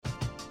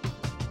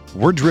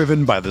We're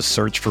driven by the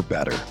search for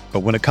better. But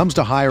when it comes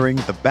to hiring,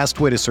 the best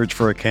way to search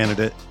for a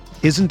candidate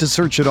isn't to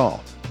search at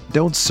all.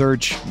 Don't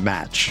search,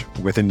 match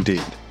with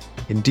Indeed.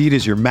 Indeed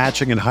is your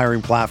matching and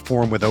hiring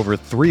platform with over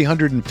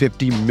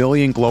 350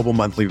 million global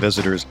monthly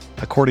visitors,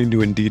 according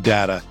to Indeed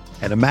data,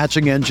 and a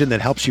matching engine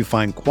that helps you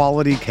find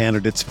quality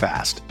candidates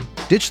fast.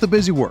 Ditch the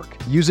busy work.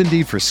 Use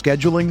Indeed for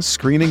scheduling,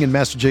 screening, and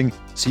messaging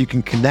so you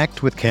can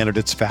connect with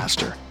candidates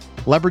faster.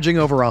 Leveraging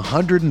over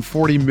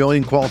 140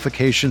 million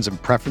qualifications and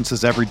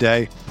preferences every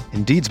day,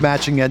 Indeed's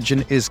matching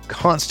engine is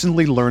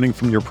constantly learning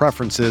from your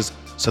preferences,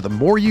 so the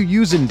more you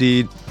use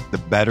Indeed, the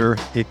better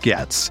it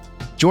gets.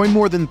 Join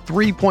more than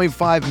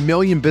 3.5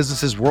 million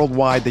businesses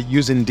worldwide that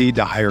use Indeed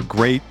to hire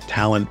great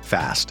talent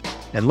fast.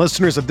 And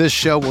listeners of this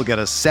show will get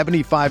a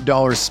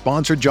 $75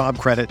 sponsored job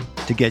credit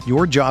to get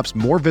your jobs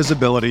more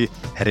visibility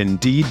at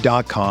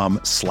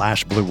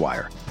Indeed.com/Blue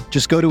Wire.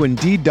 Just go to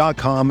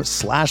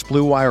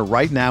Indeed.com/Blue Wire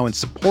right now and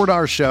support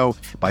our show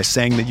by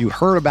saying that you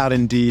heard about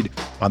Indeed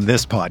on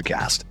this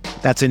podcast.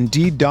 That's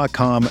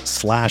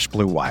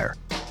Indeed.com/Blue Wire.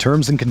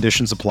 Terms and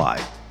conditions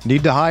apply.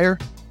 Need to hire?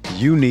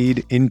 You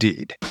need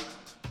Indeed.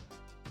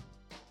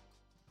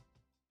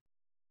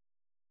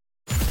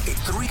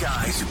 Three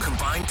guys who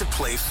combined to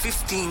play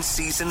 15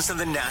 seasons in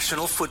the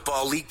National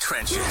Football League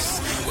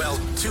trenches. Well,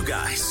 two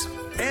guys.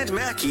 And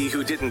Mackey,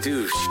 who didn't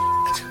do shit.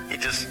 He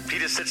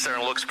just sits there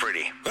and looks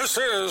pretty. This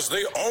is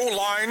the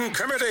O-Line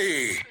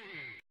Committee.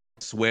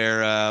 It's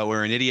where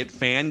an idiot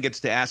fan gets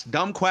to ask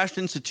dumb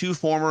questions to two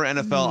former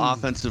NFL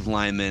offensive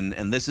linemen,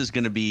 and this is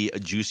going to be a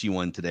juicy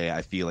one today,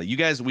 I feel like. You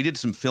guys, we did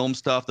some film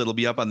stuff that'll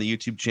be up on the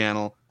YouTube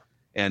channel,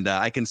 and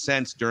I can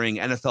sense during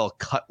NFL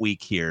Cut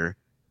Week here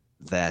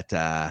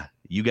that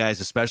you guys,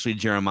 especially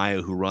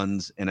Jeremiah, who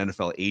runs an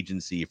NFL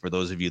agency, for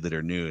those of you that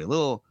are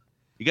new,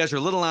 you guys are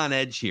a little on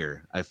edge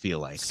here, I feel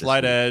like.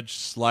 Slight edge,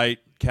 slight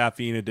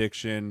caffeine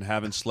addiction,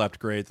 haven't slept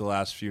great the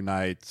last few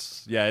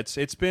nights. Yeah,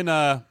 it's been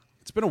a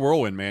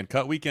whirlwind, man.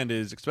 Cut weekend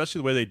is, especially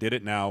the way they did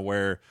it now,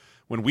 where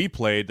when we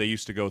played, they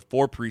used to go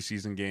 4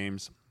 preseason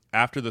games.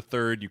 After the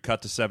third, you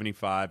cut to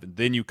 75, and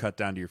then you cut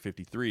down to your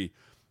 53.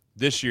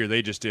 This year,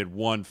 they just did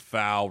one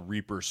foul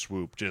reaper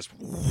swoop, just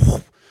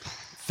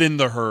thin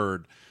the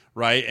herd,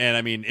 right? And,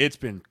 I mean, it's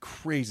been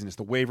craziness.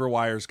 The waiver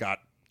wire's got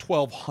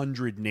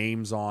 1,200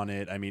 names on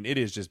it. I mean, it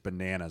is just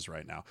bananas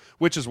right now,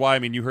 which is why, I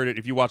mean, you heard it.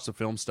 If you watch the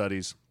film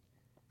studies,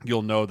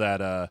 you'll know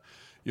that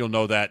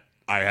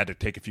I had to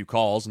take a few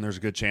calls, and there's a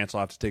good chance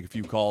I'll have to take a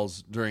few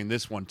calls during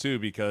this one too,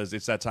 because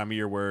it's that time of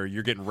year where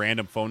you're getting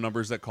random phone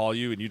numbers that call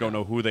you and you don't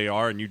know who they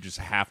are, and you just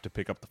have to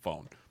pick up the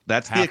phone.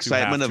 That's the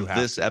excitement of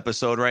this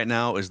episode right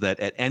now, is that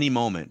at any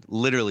moment,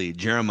 literally,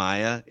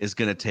 Jeremiah is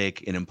going to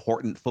take an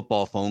important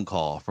football phone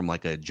call from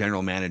like a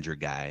general manager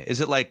guy.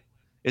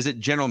 Is it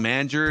general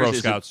managers?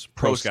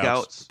 Pro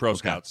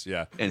scouts,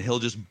 yeah. And he'll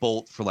just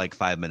bolt for like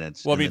 5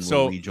 minutes. Well, I mean,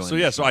 so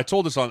I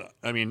told this on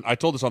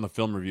the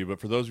film review, but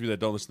for those of you that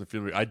don't listen to the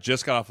film review, I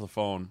just got off the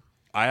phone.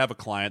 I have a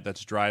client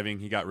that's driving.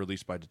 He got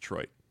released by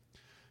Detroit.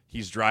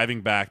 He's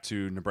driving back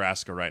to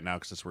Nebraska right now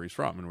because that's where he's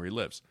from and where he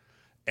lives.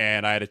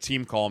 And I had a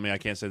team call me. I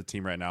can't say the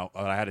team right now.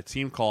 I had a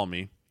team call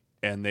me,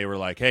 and they were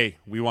like, hey,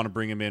 we want to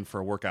bring him in for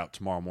a workout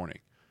tomorrow morning.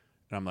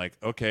 And I'm like,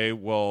 okay,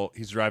 well,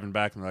 he's driving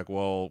back. And they're like,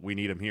 well, we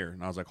need him here.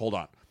 And I was like, hold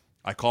on.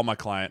 I call my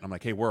client. I'm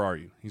like, hey, where are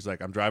you? He's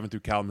like, I'm driving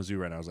through Kalamazoo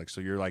right now. I was like,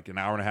 so you're like an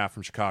hour and a half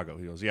from Chicago?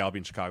 He goes, yeah, I'll be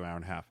in Chicago in an hour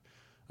and a half.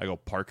 I go,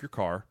 park your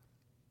car,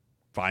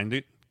 find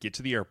it, get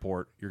to the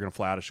airport. You're going to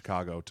fly out of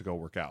Chicago to go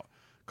work out.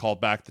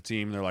 Called back the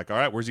team. They're like, all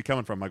right, where's he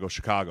coming from? I go,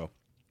 Chicago.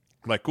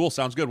 I'm like, cool,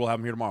 sounds good. We'll have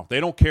him here tomorrow.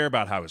 They don't care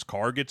about how his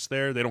car gets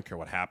there. They don't care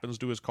what happens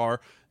to his car.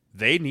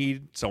 They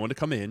need someone to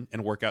come in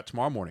and work out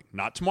tomorrow morning.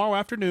 Not tomorrow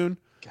afternoon.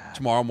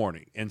 Tomorrow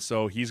morning. And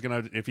so he's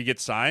going to, if he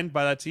gets signed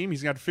by that team,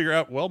 he's going to have to figure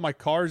out, well, my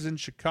car's in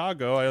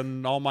Chicago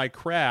and all my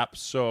crap,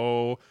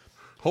 so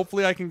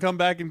hopefully I can come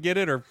back and get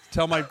it, or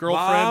tell my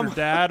girlfriend or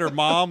dad or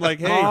mom, like,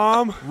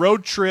 hey,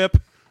 road trip.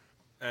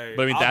 Hey,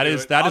 but I mean, that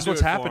is what's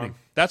happening.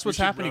 That's what's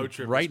happening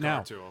right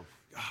now.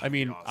 I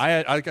mean,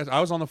 awesome. I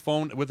was on the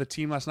phone with a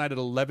team last night at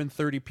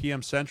 11:30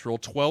 p.m. Central,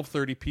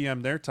 12:30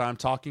 p.m. their time,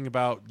 talking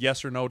about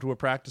yes or no to a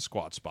practice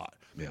squad spot.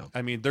 Yeah.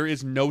 I mean, there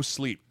is no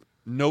sleep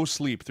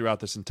throughout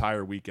this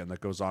entire weekend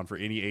that goes on for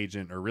any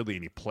agent or really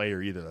any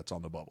player either that's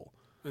on the bubble.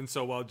 And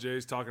so while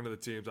Jay's talking to the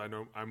teams, I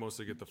know I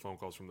mostly get the phone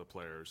calls from the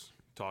players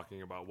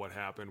talking about what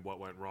happened, what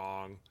went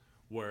wrong,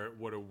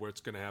 what's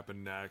going to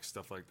happen next,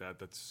 stuff like that.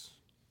 I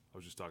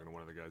was just talking to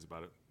one of the guys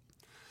about it.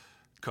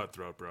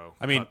 Cutthroat, bro.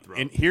 I mean,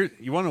 and here,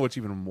 you want to know what's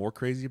even more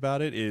crazy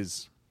about it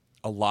is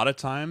a lot of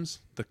times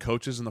the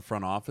coaches in the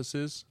front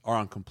offices are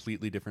on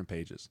completely different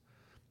pages.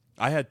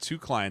 I had 2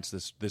 clients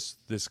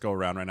this go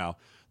around right now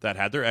that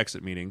had their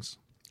exit meetings.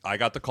 I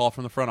got the call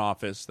from the front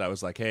office that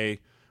was like,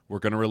 hey, we're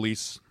going to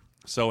release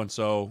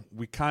so-and-so.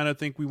 We kind of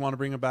think we want to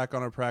bring him back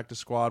on our practice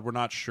squad. We're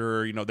not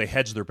sure. You know, they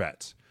hedge their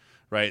bets,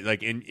 right?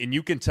 Like, and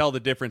you can tell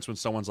the difference when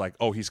someone's like,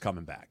 oh, he's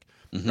coming back.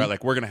 Mm-hmm. Right?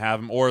 Like, we're going to have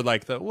him, or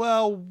like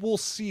we'll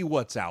see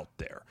what's out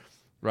there,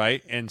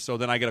 right? And so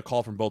then I get a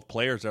call from both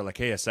players. They're like,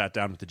 hey, I sat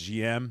down with the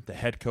GM, the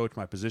head coach,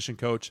 my position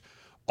coach.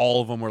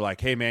 All of them were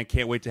like, hey, man,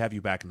 can't wait to have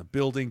you back in the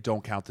building.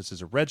 Don't count this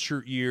as a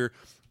redshirt year.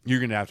 You're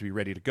going to have to be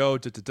ready to go.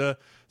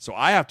 So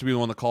I have to be the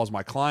one that calls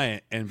my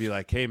client and be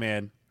like, hey,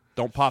 man,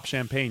 don't pop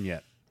champagne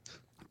yet.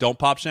 Don't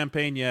pop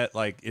champagne yet.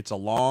 Like, it's a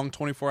long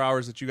 24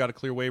 hours that you got to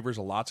clear waivers.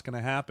 A lot's going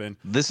to happen.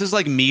 This is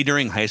like me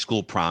during high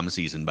school prom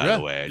season, by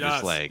the way.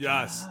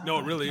 Yes. No,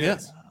 it really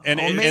is. And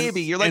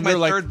maybe you're like my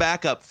third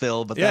backup,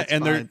 Phil. But that's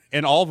fine.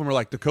 And all of them are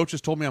like, the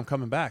coaches told me I'm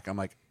coming back. I'm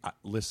like,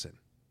 listen,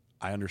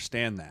 I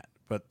understand that,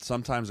 but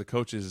sometimes the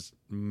coaches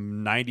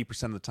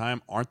 90% of the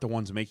time aren't the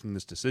ones making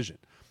this decision.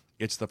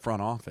 It's the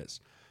front office.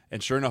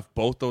 And sure enough,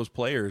 both those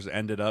players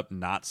ended up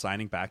not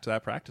signing back to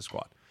that practice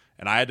squad.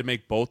 And I had to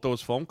make both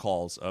those phone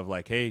calls of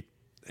like, hey,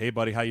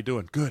 buddy, how you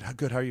doing? Good. How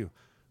are you?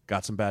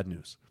 Got some bad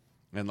news.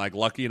 And like,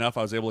 lucky enough,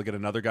 I was able to get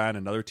another guy in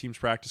another team's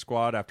practice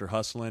squad after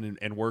hustling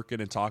and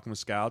working and talking with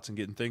scouts and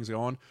getting things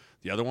going.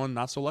 The other one,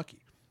 not so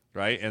lucky,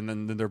 right? And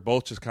then they're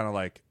both just kind of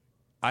like,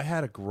 I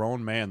had a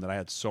grown man that I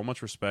had so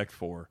much respect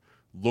for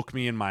look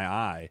me in my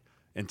eye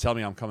and tell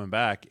me I'm coming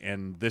back.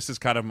 And this is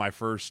kind of my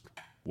first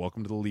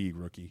welcome to the league,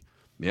 rookie.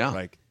 Yeah.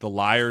 Like, the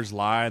liars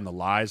lie and the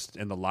lies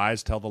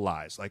tell the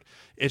lies. Like,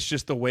 it's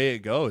just the way it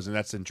goes. And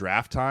that's in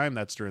draft time.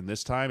 That's during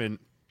this time. And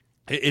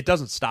it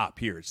doesn't stop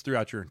here. It's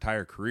throughout your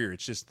entire career.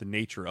 It's just the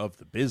nature of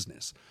the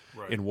business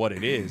and what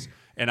it is.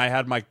 And I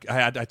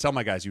tell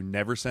my guys, you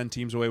never send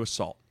teams away with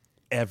salt.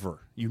 Ever.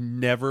 You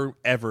never,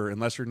 ever,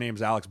 unless your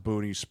name's Alex Boone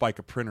and you spike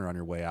a printer on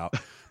your way out.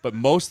 But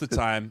most of the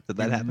time, Did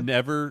that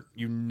happen?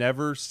 You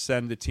never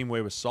send the team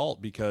away with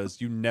salt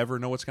because you never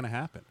know what's going to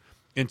happen.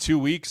 In 2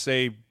 weeks,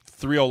 say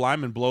 3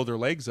 linemen blow their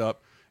legs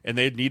up and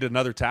they need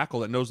another tackle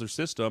that knows their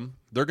system,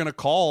 they're going to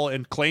call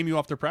and claim you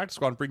off their practice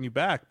squad and bring you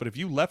back. But if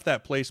you left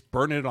that place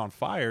burning it on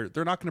fire,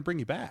 they're not going to bring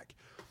you back.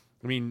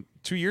 I mean,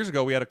 2 years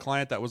ago, we had a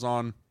client that was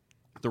on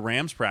the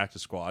Rams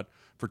practice squad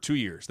for 2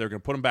 years. They're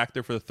going to put him back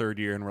there for the third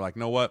year, and we're like,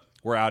 know what?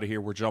 We're out of here.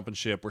 We're jumping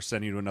ship. We're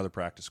sending you to another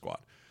practice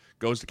squad.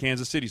 Goes to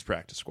Kansas City's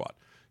practice squad.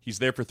 He's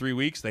there for 3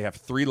 weeks. They have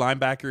 3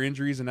 linebacker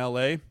injuries in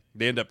L.A.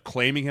 They end up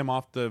claiming him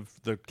off the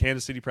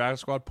Kansas City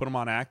practice squad, put him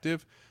on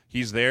active.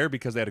 He's there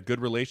because they had a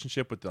good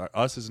relationship with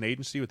us as an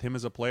agency, with him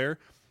as a player.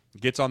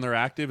 Gets on their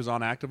active, is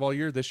on active all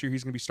year. This year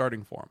he's going to be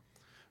starting for him,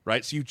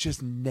 right? So you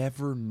just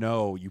never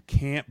know. You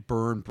can't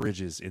burn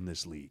bridges in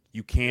this league.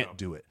 You can't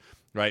do it,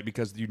 right?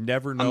 Because you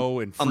never know.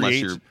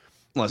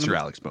 Unless you're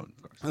Alex Boone,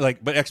 of course.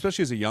 Like, but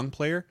especially as a young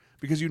player,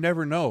 because you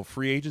never know.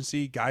 Free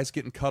agency, guys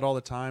getting cut all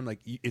the time. Like,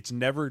 it's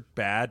never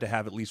bad to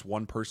have at least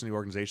one person in the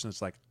organization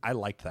that's like, I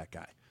liked that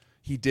guy.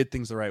 He did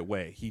things the right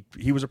way.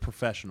 He was a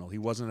professional. He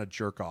wasn't a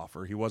jerk off,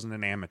 or he wasn't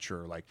an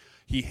amateur. Like,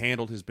 he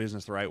handled his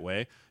business the right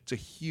way. It's a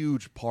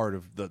huge part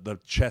of the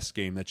chess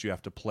game that you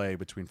have to play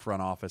between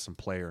front office and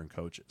player and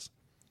coaches.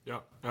 Yeah,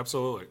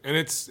 absolutely. And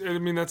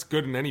that's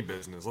good in any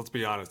business. Let's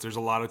be honest. There's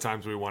a lot of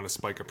times we want to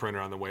spike a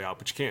printer on the way out,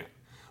 but you can't.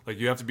 Like,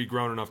 you have to be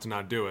grown enough to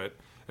not do it.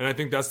 And I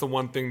think that's the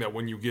one thing that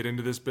when you get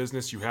into this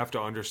business, you have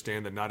to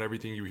understand that not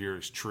everything you hear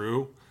is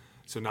true.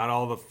 So not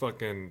all the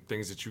fucking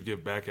things that you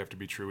give back have to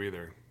be true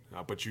either.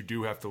 But you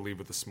do have to leave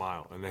with a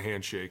smile and a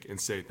handshake and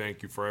say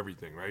thank you for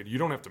everything, right? You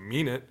don't have to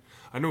mean it.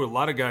 I knew a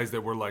lot of guys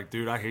that were like,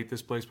 dude, I hate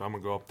this place, but I'm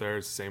going to go up there.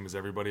 It's the same as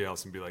everybody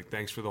else and be like,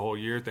 thanks for the whole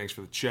year. Thanks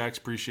for the checks.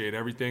 Appreciate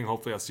everything.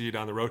 Hopefully I'll see you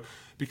down the road.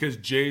 Because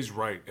Jay's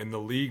right. And the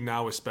league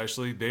now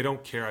especially, they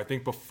don't care. I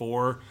think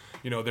before,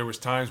 there was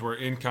times where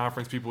in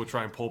conference people would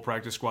try and pull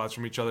practice squads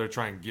from each other to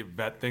try and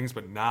vet things.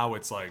 But now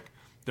it's like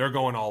they're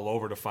going all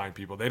over to find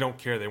people. They don't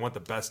care. They want the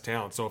best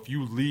talent. So if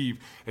you leave,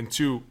 and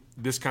two,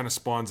 this kind of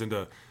spawns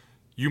into –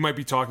 you might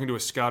be talking to a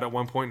scout at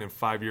one point, and in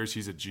 5 years,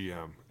 he's a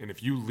GM. And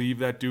if you leave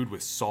that dude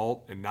with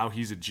salt, and now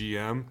he's a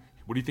GM,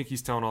 what do you think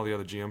he's telling all the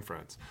other GM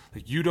friends?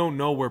 Like, you don't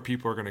know where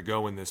people are going to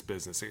go in this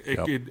business.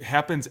 It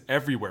happens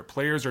everywhere.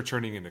 Players are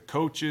turning into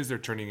coaches. They're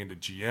turning into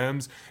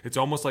GMs. It's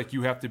almost like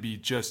you have to be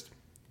just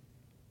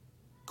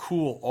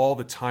cool all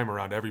the time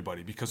around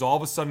everybody, because all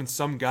of a sudden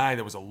some guy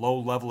that was a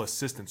low-level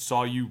assistant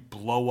saw you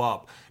blow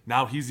up.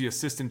 Now he's the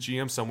assistant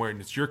GM somewhere, and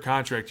it's your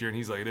contract year, and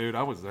he's like, dude,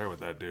 I was there with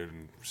that dude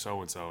and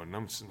so-and-so, and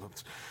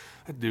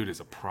that dude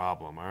is a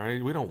problem, all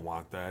right? We don't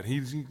want that.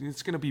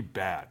 It's going to be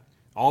bad.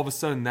 All of a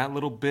sudden, that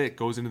little bit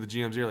goes into the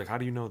GM's ear, like, how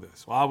do you know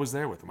this? Well, I was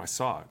there with him. I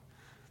saw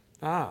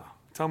it.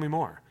 Tell me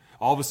more.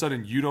 All of a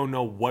sudden, you don't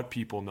know what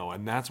people know.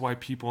 And that's why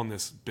people in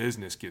this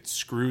business get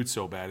screwed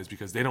so bad, is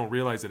because they don't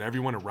realize that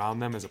everyone around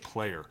them is a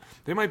player.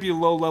 They might be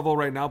low level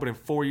right now, but in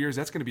 4 years,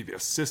 that's going to be the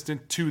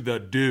assistant to the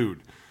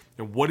dude.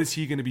 And what is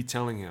he going to be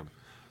telling him?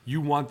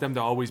 You want them to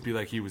always be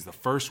like, he was the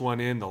first one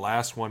in, the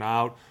last one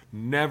out.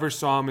 Never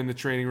saw him in the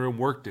training room,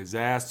 worked his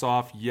ass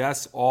off.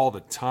 Yes, all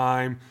the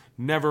time.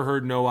 Never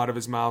heard no out of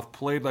his mouth.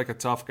 Played like a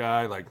tough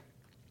guy. Like,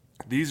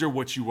 these are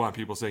what you want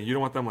people saying. You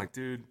don't want them like,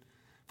 dude,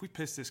 if we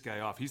piss this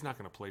guy off, he's not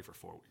going to play for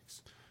 4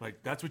 weeks.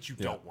 Like, that's what you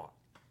don't want.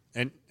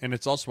 And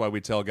it's also why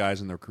we tell guys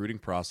in the recruiting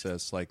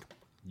process, like,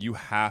 you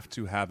have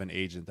to have an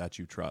agent that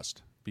you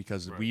trust,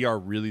 because we are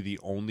really the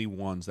only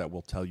ones that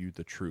will tell you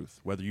the truth,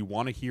 whether you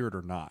want to hear it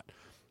or not,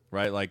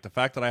 right? Like, the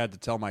fact that I had to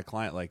tell my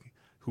client, like,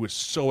 who was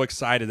so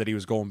excited that he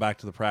was going back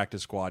to the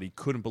practice squad, he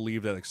couldn't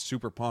believe that, like,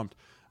 super pumped.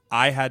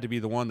 I had to be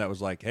the one that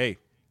was like, hey,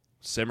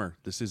 simmer,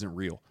 this isn't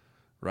real.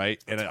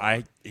 Right. And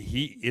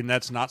and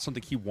that's not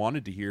something he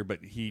wanted to hear,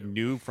 but he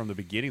knew from the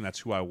beginning that's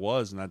who I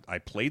was. And I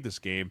played this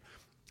game.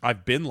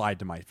 I've been lied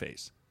to my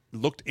face,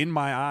 looked in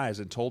my eyes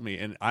and told me,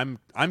 and I'm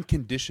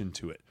conditioned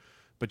to it.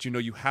 But,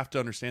 you have to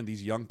understand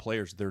these young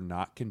players, they're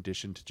not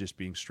conditioned to just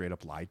being straight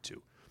up lied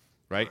to.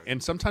 Right.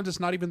 And sometimes it's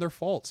not even their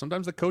fault.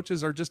 Sometimes the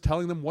coaches are just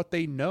telling them what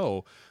they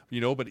know,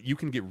 but you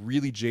can get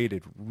really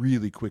jaded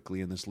really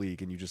quickly in this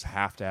league, and you just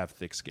have to have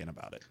thick skin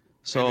about it.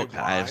 So,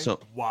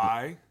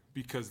 why?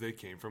 Because they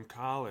came from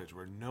college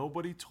where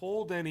nobody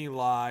told any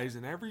lies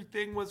and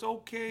everything was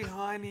okay,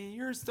 honey.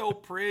 You're so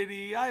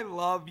pretty. I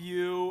love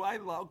you.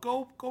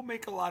 Go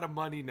make a lot of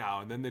money now.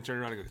 And then they turn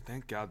around and go,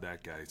 thank God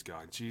that guy's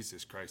gone.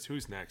 Jesus Christ,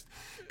 who's next?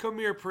 Come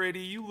here,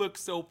 pretty. You look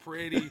so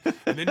pretty.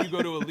 And then you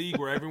go to a league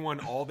where everyone,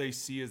 all they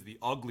see is the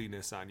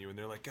ugliness on you. And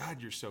they're like,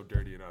 God, you're so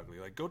dirty and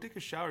ugly. Like, go take a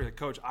shower. You're like,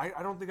 Coach,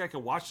 I don't think I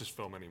can watch this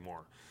film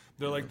anymore.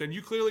 They're like, then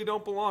you clearly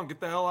don't belong. Get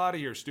the hell out of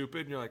here,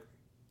 stupid. And you're like,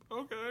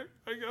 okay,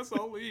 I guess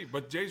I'll leave.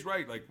 But Jay's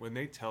right. Like, when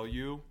they tell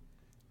you,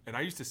 and I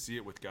used to see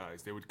it with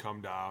guys, they would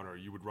come down or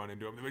you would run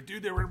into them. They'd be like,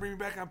 dude, they were going to bring me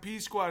back on P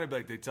Squad. I'd be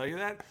like, they tell you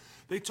that?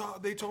 They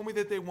told me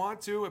that they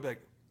want to. I'd be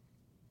like,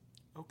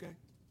 okay.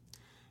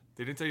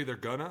 They didn't tell you they're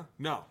gonna?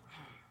 No.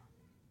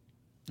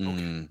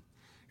 Okay.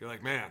 You're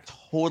like, man.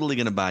 Totally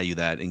going to buy you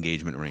that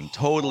engagement ring.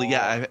 Totally.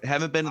 Yeah, I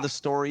haven't been to the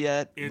store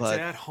yet. It's but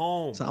at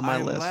home. It's on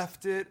my list. I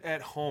left it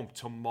at home.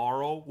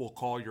 Tomorrow, we'll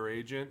call your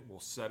agent. We'll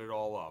set it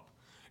all up.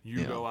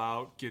 You go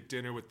out, get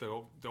dinner with the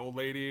old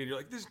lady, and you're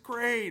like, "This is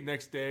great."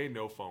 Next day,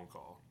 no phone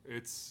call.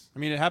 It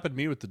happened to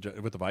me with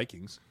the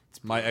Vikings.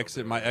 My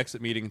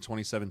exit meeting in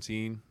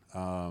 2017.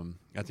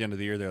 At the end of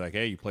the year, they're like,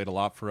 "Hey, you played a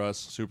lot for us.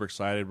 Super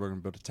excited. We're going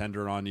to put a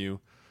tender on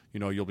you.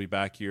 You'll be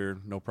back here,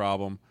 no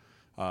problem."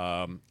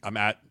 I'm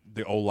at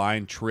the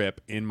O-line trip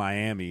in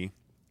Miami,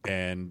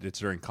 and it's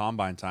during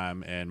combine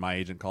time. And my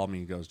agent called me.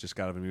 He goes, "Just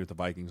got to meet with the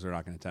Vikings. They're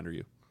not going to tender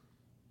you."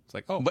 It's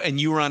like, oh. And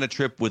you were on a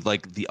trip with,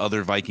 like, the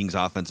other Vikings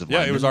offensive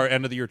linemen? Yeah, it was our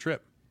end-of-the-year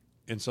trip.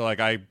 And so,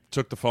 like, I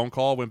took the phone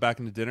call, went back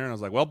into dinner, and I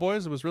was like, well,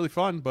 boys, it was really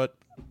fun, but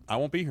I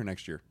won't be here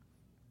next year.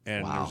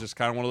 And it was just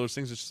kind of one of those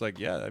things. It's just like,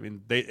 yeah, I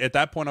mean, at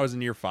that point, I was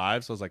in year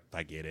 5, so I was like,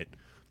 I get it.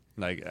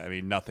 Like, I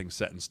mean, nothing's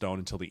set in stone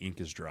until the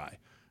ink is dry,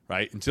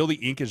 right? Until the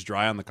ink is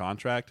dry on the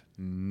contract,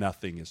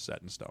 nothing is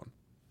set in stone.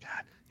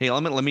 God. Hey,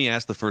 let me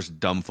ask the first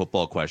dumb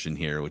football question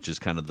here, which is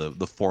kind of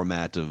the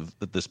format of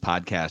that this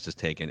podcast has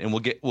taken. And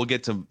we'll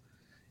get to –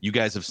 you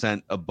guys have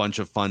sent a bunch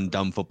of fun,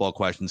 dumb football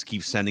questions.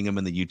 Keep sending them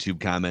in the YouTube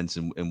comments,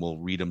 and we'll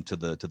read them to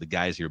the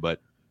guys here. But,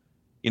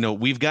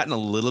 we've gotten a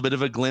little bit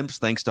of a glimpse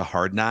thanks to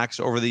Hard Knocks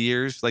over the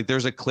years. Like,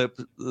 there's a clip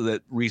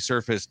that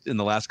resurfaced in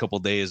the last couple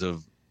of days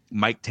of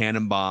Mike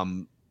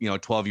Tannenbaum,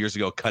 12 years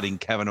ago, cutting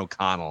Kevin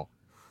O'Connell.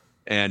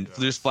 And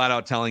just flat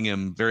out telling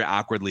him very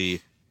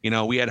awkwardly,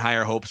 we had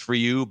higher hopes for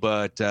you,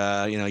 but,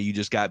 you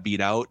just got beat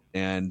out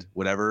and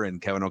whatever.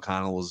 And Kevin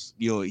O'Connell was,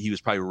 he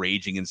was probably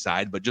raging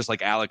inside. But just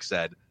like Alex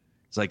said,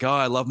 it's like, oh,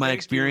 I love my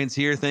experience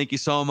here. Thank you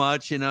so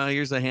much.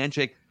 Here's a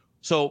handshake.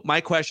 So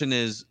my question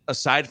is,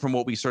 aside from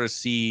what we sort of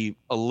see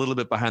a little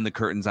bit behind the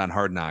curtains on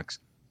Hard Knocks,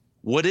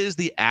 what is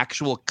the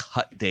actual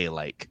cut day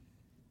like?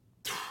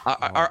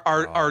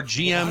 Are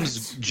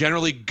GMs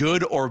generally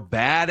good or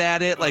bad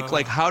at it?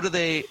 Like how do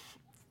they?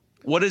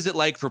 What is it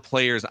like for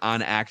players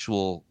on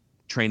actual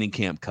training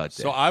camp cut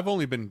day? So I've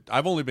only been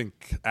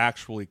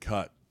actually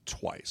cut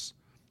twice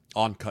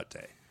on cut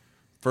day.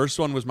 First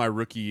one was my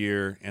rookie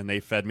year, and they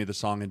fed me the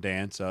song and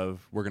dance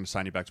of, we're going to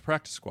sign you back to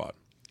practice squad.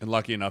 And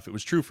lucky enough, it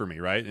was true for me,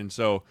 right? And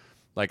so,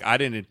 like, I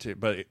didn't,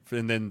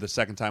 and then the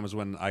second time was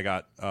when I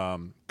got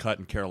cut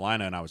in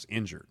Carolina, and I was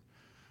injured,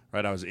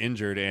 right? I was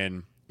injured,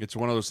 and it's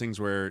one of those things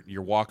where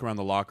you're walking around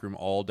the locker room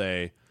all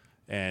day,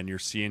 and you're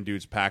seeing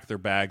dudes pack their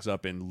bags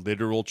up in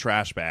literal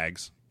trash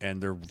bags, and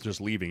they're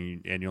just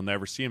leaving, and you'll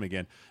never see them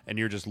again. And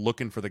you're just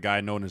looking for the guy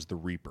known as the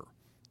Reaper.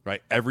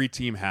 Right, every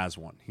team has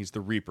one. He's the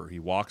Reaper. He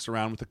walks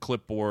around with a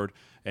clipboard,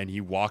 and he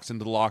walks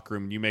into the locker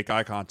room. And you make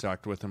eye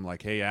contact with him,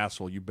 like, "Hey,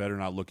 asshole, you better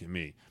not look at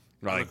me."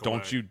 Right, like,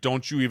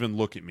 don't you even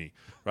look at me.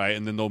 Right,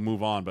 and then they'll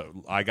move on. But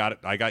I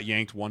got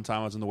yanked one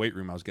time. I was in the weight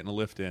room. I was getting a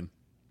lift in,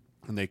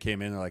 and they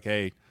came in. They're like,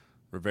 "Hey,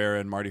 Rivera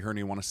and Marty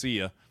Herney want to see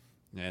you."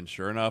 And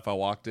sure enough, I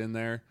walked in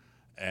there,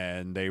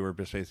 and they were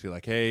just basically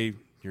like, "Hey,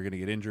 you're going to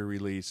get injury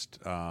released.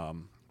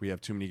 We have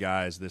too many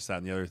guys, this, that,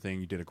 and the other thing.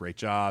 You did a great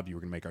job. You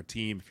were going to make our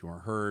team if you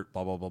weren't hurt,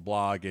 blah, blah, blah,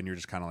 blah." Again, you're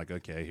just kind of like,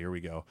 okay, here we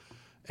go.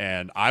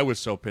 And I was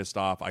so pissed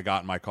off, I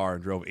got in my car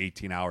and drove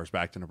 18 hours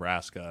back to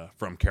Nebraska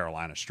from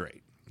Carolina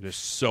straight.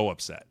 Just so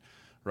upset,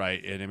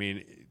 right? And, I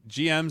mean,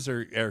 GMs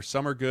are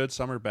some are good,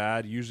 some are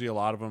bad. Usually a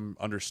lot of them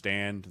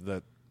understand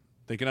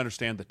they can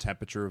understand the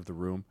temperature of the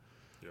room,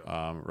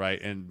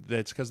 right? And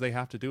that's because they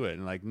have to do it.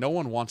 And, like, no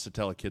one wants to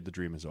tell a kid the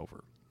dream is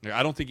over.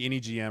 I don't think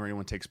any GM or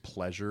anyone takes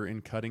pleasure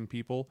in cutting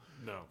people.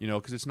 No.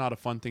 Because it's not a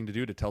fun thing to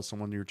do to tell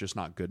someone you're just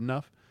not good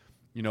enough.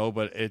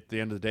 But at the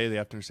end of the day, they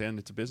have to understand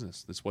it's a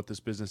business. That's what this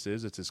business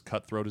is. It's as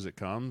cutthroat as it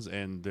comes,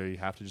 and they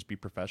have to just be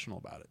professional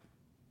about it.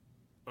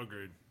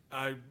 Agreed.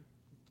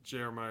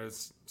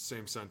 Jeremiah's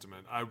same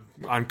sentiment.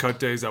 On cut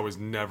days, I was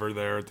never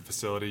there at the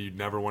facility. You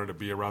never wanted to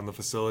be around the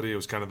facility. It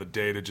was kind of the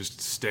day to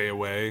just stay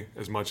away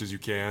as much as you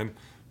can.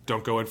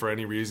 Don't go in for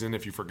any reason.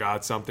 If you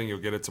forgot something, you'll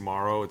get it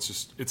tomorrow.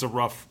 It's a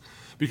rough,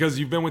 because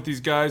you've been with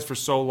these guys for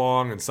so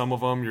long, and some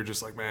of them you're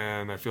just like,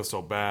 man, I feel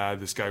so bad.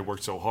 This guy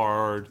worked so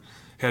hard,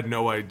 had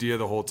no idea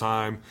the whole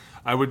time.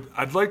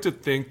 I'd like to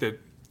think that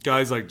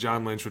guys like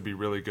John Lynch would be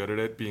really good at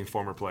it, being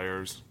former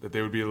players, that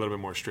they would be a little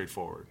bit more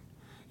straightforward.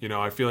 You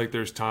know, I feel like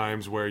there's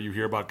times where you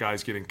hear about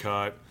guys getting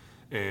cut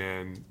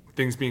and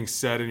things being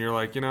said, and you're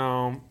like, you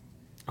know,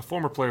 a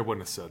former player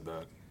wouldn't have said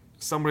that.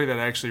 Somebody that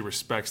actually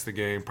respects the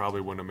game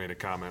probably wouldn't have made a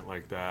comment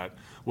like that,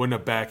 wouldn't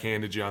have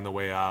backhanded you on the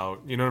way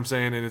out. You know what I'm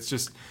saying? And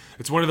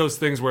it's one of those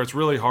things where it's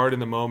really hard in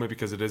the moment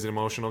because it is an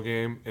emotional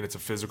game and it's a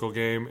physical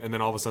game. And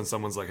then all of a sudden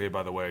someone's like, hey,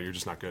 by the way, you're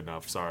just not good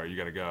enough. Sorry, you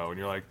got to go. And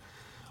you're like,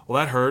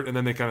 well, that hurt. And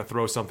then they kind of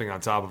throw something on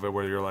top of it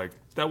where you're like,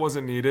 that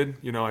wasn't needed.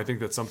 You know, I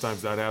think that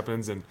sometimes that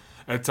happens. And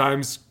at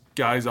times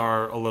guys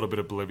are a little bit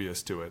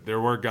oblivious to it. There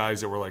were guys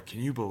that were like, can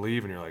you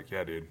believe? And you're like,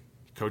 yeah, dude,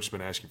 coach has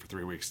been asking for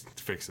 3 weeks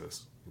to fix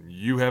this.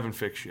 You haven't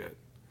fixed yet.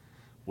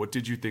 What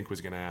did you think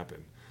was going to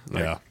happen?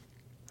 Yeah.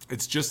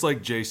 It's just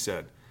like Jay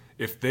said.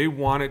 If they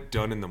want it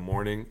done in the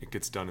morning, it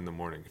gets done in the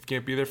morning. If you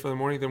can't be there for the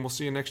morning, then we'll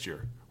see you next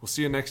year. We'll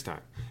see you next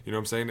time. You know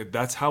what I'm saying?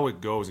 That's how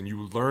it goes. And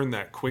you learn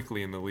that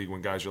quickly in the league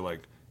when guys are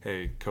like,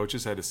 hey,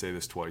 coaches had to say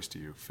this twice to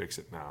you. Fix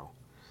it now.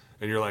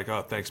 And you're like,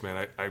 oh, thanks,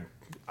 man.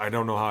 I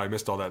don't know how I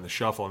missed all that in the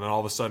shuffle. And then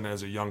all of a sudden,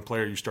 as a young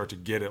player, you start to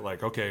get it.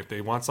 Like, okay, if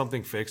they want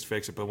something fixed,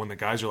 fix it. But when the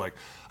guys are like,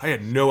 I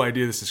had no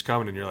idea this is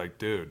coming. And you're like,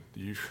 dude,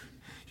 you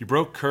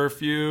broke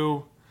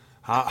curfew.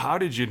 How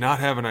did you not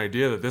have an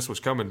idea that this was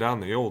coming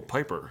down the old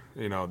Piper?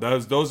 You know,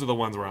 those are the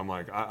ones where I'm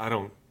like, I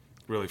don't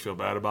really feel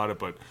bad about it.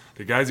 But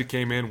the guys that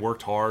came in,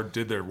 worked hard,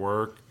 did their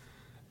work,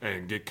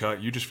 and get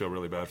cut, you just feel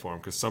really bad for them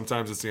because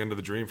sometimes it's the end of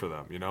the dream for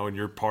them, you know, and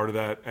you're part of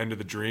that end of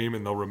the dream,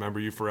 and they'll remember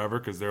you forever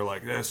because they're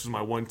like, this was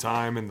my one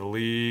time in the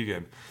league,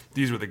 and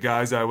these were the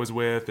guys I was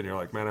with, and you're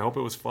like, man, I hope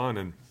it was fun.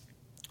 And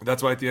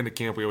that's why at the end of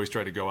camp we always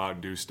try to go out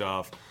and do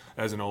stuff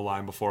as an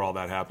O-line before all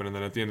that happened. And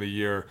then at the end of the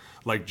year,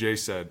 like Jay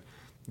said,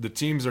 the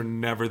teams are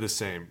never the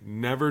same.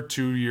 Never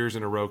 2 years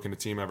in a row can a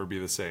team ever be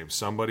the same.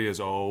 Somebody is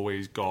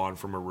always gone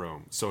from a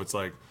room. So it's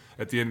like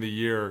at the end of the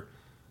year,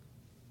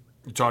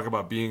 you talk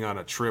about being on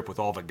a trip with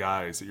all the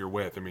guys that you're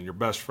with. I mean, your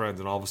best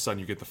friends, and all of a sudden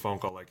you get the phone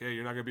call like, hey,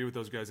 you're not going to be with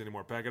those guys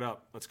anymore. Pack it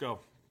up. Let's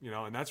go. You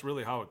know, and that's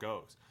really how it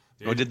goes.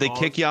 Did they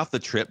kick you off the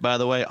trip, by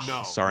the way?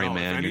 No. Sorry, no,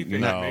 man. You're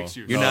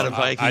not a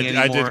Viking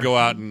anymore. I did go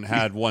out and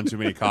had one too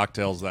many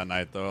cocktails that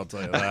night, though. I'll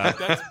tell you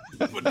that.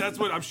 But that's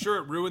what I'm sure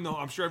it ruined.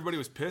 I'm sure everybody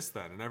was pissed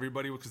then, and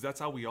everybody, because that's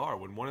how we are.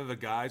 When one of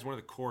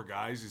the core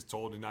guys is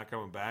told he's not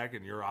coming back,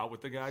 and you're out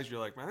with the guys, you're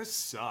like, man, this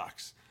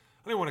sucks.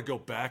 I don't want to go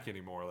back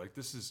anymore. Like,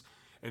 this is,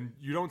 and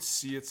you don't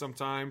see it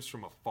sometimes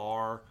from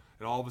afar,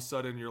 and all of a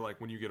sudden you're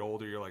like, when you get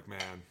older, you're like,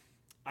 man,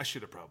 I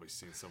should have probably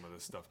seen some of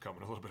this stuff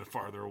coming a little bit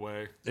farther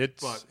away.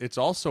 It's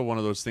also one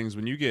of those things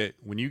when you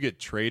get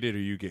traded or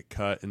you get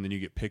cut and then you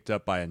get picked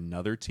up by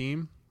another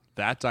team,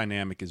 that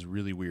dynamic is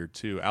really weird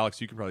too. Alex,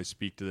 you could probably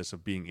speak to this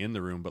of being in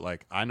the room, but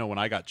like I know when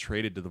I got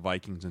traded to the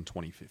Vikings in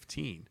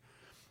 2015,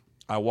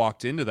 I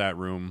walked into that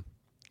room.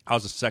 I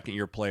was a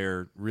second-year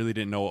player, really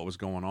didn't know what was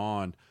going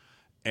on,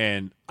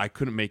 and I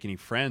couldn't make any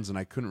friends, and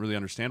I couldn't really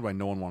understand why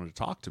no one wanted to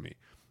talk to me.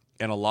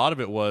 And a lot of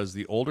it was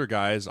the older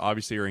guys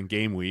obviously are in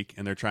game week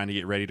and they're trying to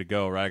get ready to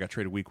go, right? I got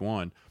traded week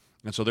 1.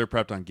 And so they're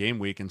prepped on game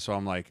week. And so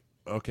I'm like,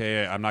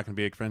 okay, I'm not going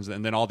to be friends.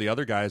 And then all the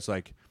other guys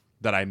like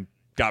that I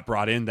got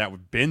brought in that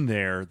had been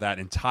there that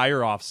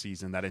entire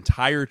offseason, that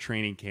entire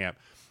training camp,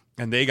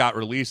 and they got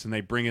released and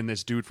they bring in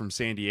this dude from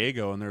San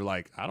Diego and they're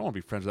like, I don't want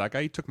to be friends with that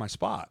guy. He took my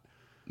spot.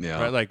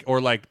 Yeah. Right?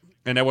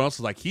 And everyone else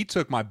is like, he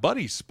took my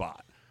buddy's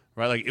spot.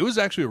 Right, like it was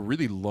actually a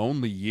really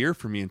lonely year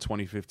for me in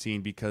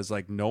 2015 because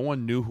like no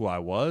one knew who I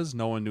was,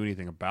 no one knew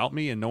anything about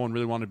me, and no one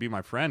really wanted to be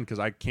my friend because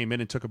I came in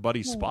and took a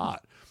buddy's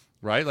spot.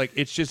 Right, like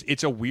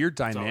it's a weird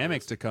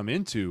dynamic to come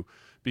into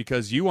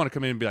because you want to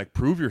come in and be like,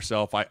 prove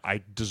yourself.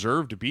 I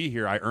deserve to be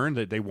here. I earned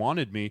it. They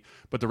wanted me,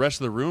 but the rest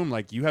of the room,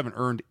 like you haven't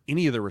earned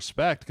any of the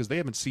respect because they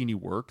haven't seen you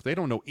work. They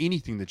don't know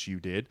anything that you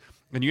did,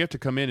 and you have to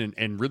come in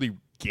and really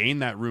gain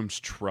that room's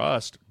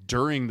trust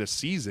during the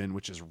season,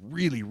 which is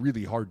really,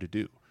 really hard to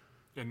do.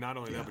 And not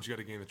only that, but you got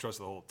to gain the trust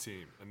of the whole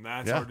team. And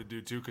that's hard to do,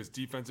 too, because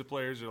defensive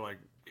players are like,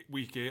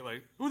 week 8,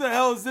 like, who the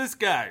hell is this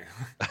guy?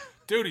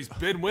 Dude, he's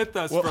been with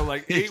us for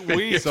like 8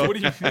 weeks. What do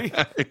you mean?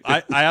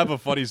 I have a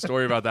funny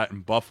story about that in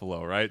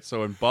Buffalo, right?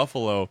 So in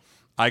Buffalo,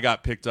 I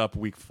got picked up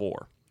week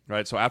 4,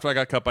 right? So after I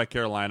got cut by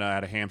Carolina, I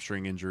had a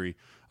hamstring injury.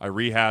 I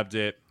rehabbed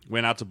it,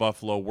 went out to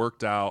Buffalo,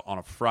 worked out on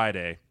a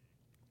Friday,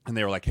 and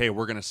they were like, hey,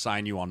 we're going to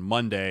sign you on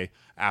Monday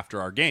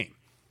after our game.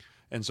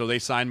 And so they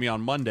signed me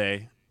on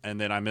Monday, and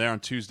then I'm there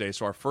on Tuesday.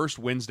 So our first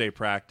Wednesday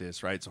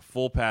practice, right? It's a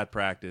full pad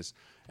practice.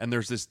 And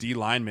there's this D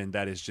lineman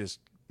that is just,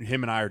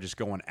 him and I are just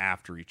going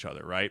after each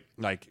other, right?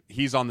 Like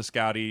he's on the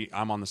scouty,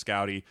 I'm on the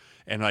scouty,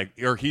 and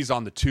like, or he's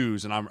on the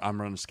twos and I'm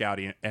running the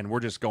scouty, and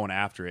we're just going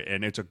after it.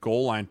 And it's a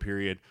goal line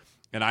period.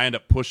 And I end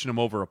up pushing him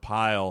over a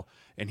pile.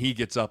 and he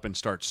gets up and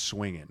starts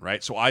swinging,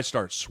 right? So I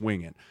start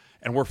swinging.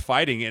 And we're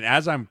fighting, and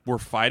as we're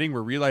fighting,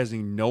 we're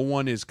realizing no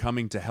one is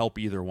coming to help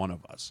either one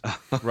of us,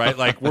 right?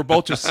 Like, we're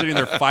both just sitting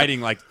there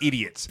fighting like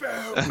idiots,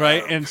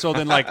 right? And so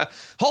then, like,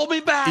 hold me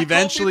back.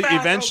 Eventually, hold me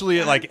back, eventually,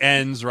 it like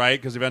ends, right?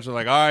 Because eventually,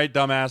 like, all right,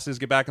 dumbasses,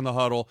 get back in the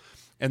huddle.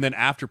 And then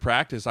after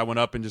practice, I went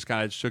up and just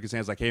kind of shook his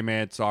hands, like, "Hey,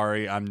 man,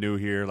 sorry, I'm new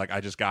here. Like,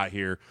 I just got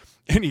here."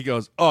 And he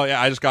goes, "Oh,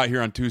 yeah, I just got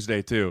here on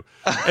Tuesday, too."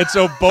 And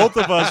so both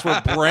of us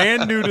were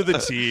brand new to the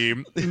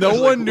team.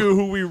 No one knew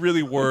who we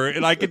really were.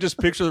 And I could just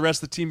picture the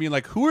rest of the team being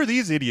like, "Who are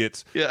these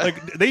idiots?" Yeah.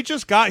 Like, they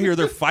just got here.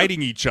 They're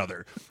fighting each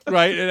other,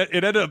 right? And it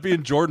ended up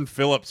being Jordan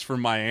Phillips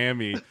from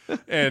Miami,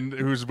 and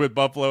who's with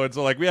Buffalo. And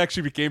so, like, we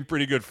actually became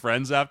pretty good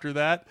friends after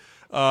that.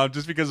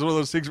 Just because one of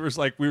those things where it's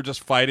like we were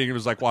just fighting. It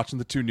was like watching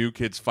the two new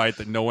kids fight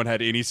that no one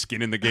had any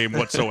skin in the game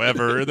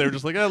whatsoever. They were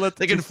just like,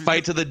 they can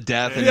fight to the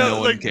death and no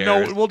one cares.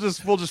 No, we'll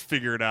just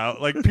figure it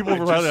out. Like, people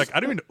were probably like, I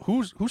don't even know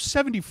who's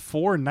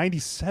 74 and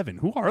 97.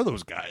 Who are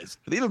those guys?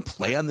 Do they even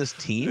play on this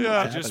team?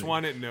 I just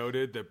want it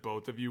noted that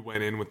both of you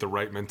went in with the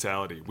right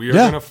mentality. We are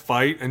going to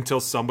fight until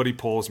somebody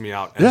pulls me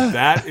out. And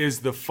that is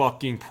the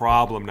fucking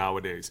problem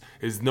nowadays,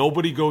 is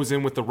nobody goes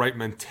in with the right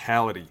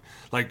mentality.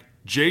 Like,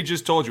 Jay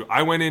just told you,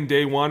 I went in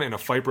day one and a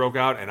fight broke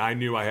out and I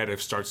knew I had to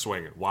start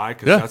swinging. Why?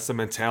 Because that's the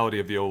mentality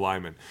of the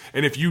O-lineman.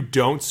 And if you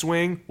don't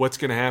swing, what's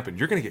going to happen?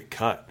 You're going to get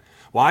cut.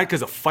 Why?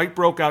 Because a fight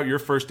broke out your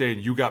first day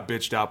and you got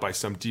bitched out by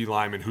some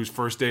D-lineman whose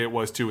first day it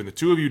was too, and the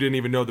two of you didn't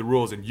even know the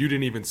rules and you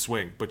didn't even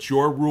swing. But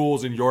your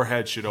rules in your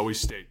head should always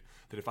state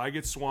that if I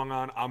get swung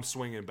on, I'm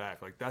swinging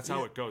back. Like, that's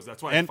how it goes.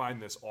 That's why I find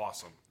this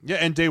awesome. Yeah,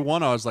 and day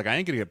one, I was like, I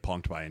ain't going to get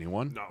punked by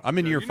anyone. No. I'm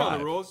in year 5.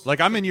 The rules.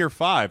 Like, I'm in year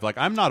 5. Like,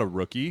 I'm not a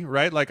rookie,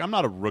 right? Like, I'm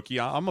not a rookie.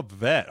 I'm a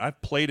vet.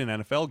 I've played in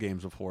NFL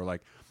games before.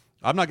 Like,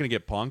 I'm not going to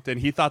get punked. And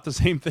he thought the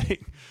same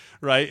thing,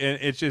 right? And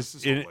it's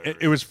just,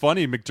 it was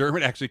funny.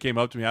 McDermott actually came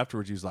up to me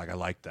afterwards. He was like, I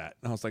like that.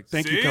 And I was like,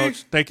 thank you,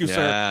 coach. Thank you,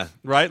 sir.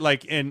 Right?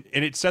 Like, and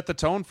it set the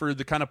tone for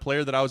the kind of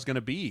player that I was going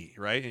to be,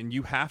 right? And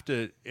you have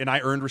to, and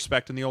I earned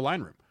respect in the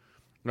O-line room.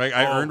 Right,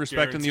 I earned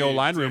respect in the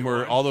O-line room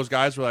where all those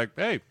guys were like,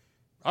 "Hey,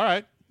 all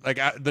right."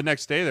 Like, the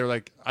next day, they were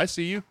like, "I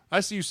see you.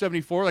 I see you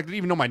 74." Like, they didn't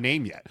even know my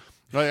name yet.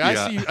 Like,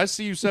 I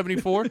see you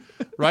 74.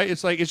 Right?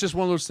 It's like, it's just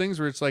one of those things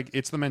where it's like,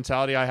 it's the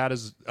mentality I had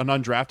as an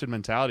undrafted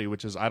mentality,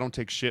 which is I don't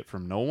take shit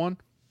from no one.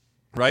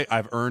 Right?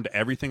 I've earned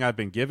everything I've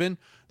been given.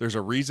 There's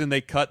a reason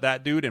they cut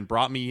that dude and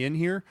brought me in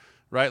here.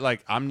 Right?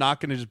 Like, I'm not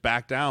going to just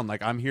back down.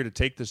 Like, I'm here to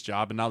take this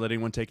job and not let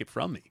anyone take it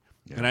from me.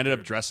 Yeah, and I ended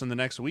up dressing the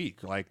next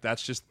week. Like,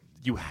 that's just.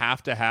 You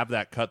have to have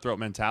that cutthroat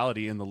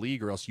mentality in the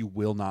league or else you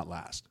will not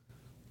last.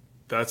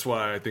 That's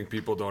why I think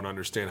people don't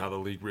understand how the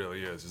league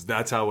really is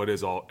that's how it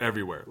is all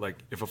everywhere. Like,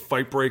 if a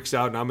fight breaks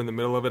out and I'm in the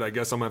middle of it, I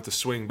guess I'm going to have to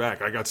swing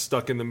back. I got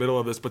stuck in the middle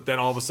of this, but then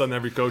all of a sudden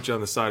every coach on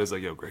the side is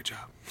like, yo, great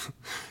job.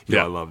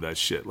 I love that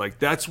shit. Like,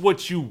 that's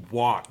what you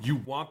want. You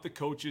want the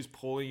coaches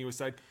pulling you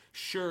aside.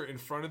 Sure, in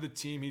front of the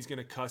team, he's going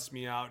to cuss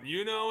me out.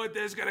 You know what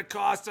this is going to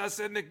cost us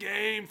in the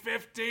game?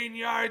 15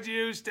 yards,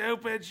 you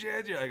stupid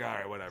shit. You're like, all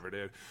right, whatever,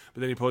 dude.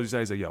 But then he pulls his side.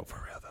 He's like, yo,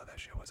 for real, though, that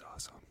shit was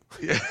awesome.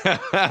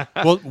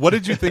 Well, what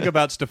did you think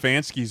about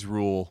Stefanski's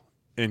rule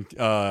in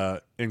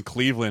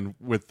Cleveland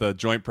with the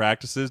joint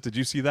practices? Did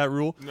you see that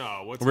rule?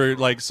 No. What's where,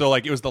 like, so,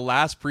 like, it was the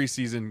last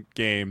preseason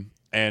game,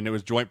 and it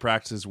was joint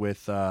practices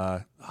with,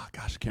 I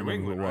can't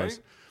remember who it was.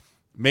 Right?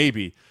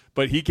 Maybe.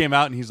 But he came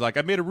out and he's like,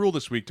 I made a rule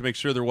this week to make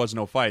sure there was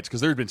no fights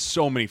because there had been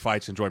so many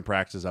fights in joint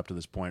practices up to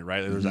this point,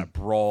 right? There was that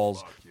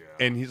brawls.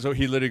 And so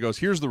he literally goes,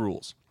 here's the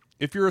rules.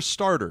 If you're a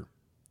starter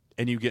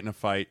and you get in a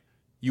fight,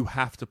 you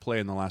have to play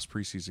in the last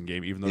preseason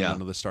game, even though none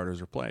of the starters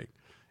are playing.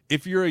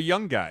 If you're a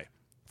young guy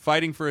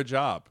fighting for a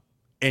job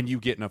and you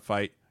get in a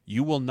fight,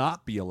 you will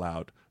not be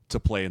allowed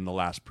to play in the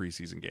last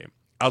preseason game.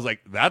 I was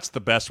like, that's the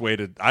best way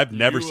to. I've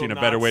never seen a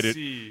better way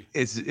to.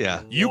 It's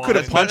You could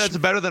have punched. That's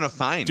better than a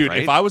fine, dude.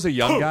 Right? If I was a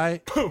young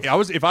guy,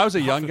 if I was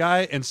a young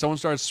guy and someone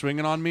started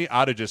swinging on me,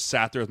 I'd have just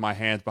sat there with my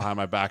hands behind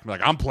my back and be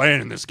like, I'm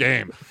playing in this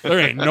game. There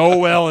ain't no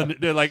well, and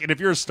like, and if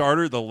you're a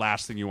starter, the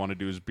last thing you want to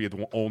do is be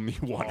the only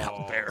one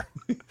out there,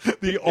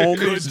 the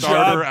only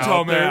starter out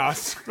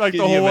dumbass. there. Like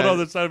the whole one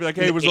other side, be like,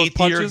 hey, was those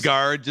punches?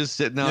 Guard just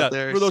sitting out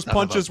there. Were those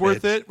punches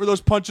worth it? Were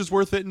those punches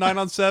worth it?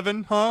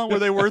 9-on-7, huh? Were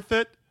they worth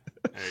it?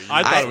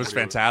 I thought it was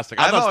fantastic.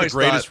 I thought it was the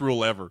greatest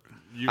rule ever.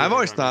 I've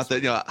always thought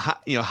that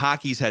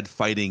hockey's had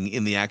fighting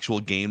in the actual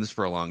games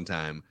for a long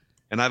time,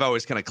 and I've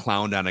always kind of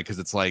clowned on it because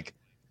it's like,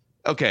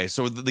 okay,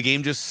 so the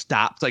game just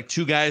stops. Like,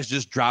 two guys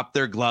just drop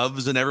their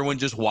gloves, and everyone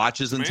just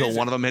watches until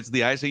one of them hits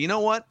the ice. So you know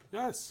what?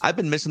 Yes, I've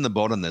been missing the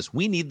boat on this.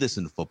 We need this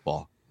in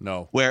football.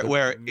 No,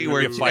 where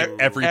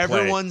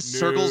everyone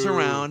circles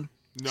around.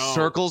 No.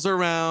 Circles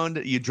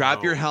around, you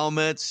drop your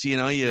helmets, you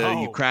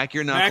crack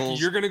your knuckles.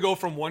 Mackie, you're going to go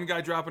from one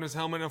guy dropping his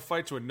helmet in a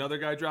fight to another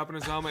guy dropping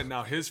his helmet, and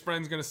now his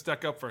friend's going to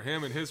stick up for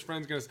him, and his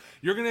friend's going to...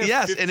 You're going to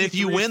have 53 and if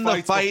you win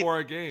the fight before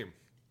a game.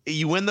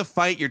 You win the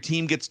fight, your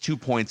team gets 2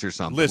 points or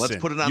something. Listen,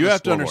 let's put it on you the have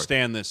scoreboard. to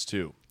understand this,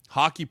 too.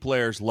 Hockey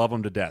players love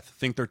them to death.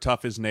 Think they're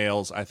tough as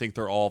nails. I think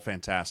they're all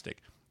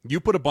fantastic. You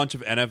put a bunch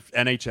of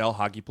NHL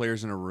hockey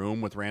players in a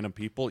room with random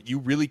people, you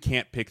really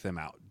can't pick them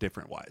out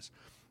different wise.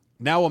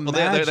 Now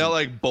imagine they're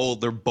like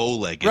they're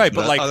bow-legged, right?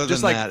 But other like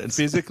just than like that,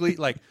 physically,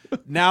 like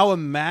now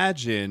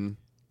imagine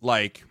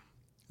like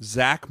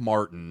Zach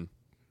Martin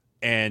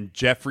and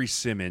Jeffrey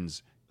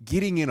Simmons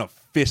getting in a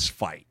fist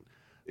fight.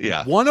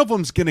 Yeah, one of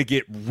them's gonna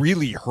get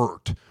really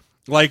hurt.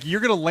 Like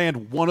you're gonna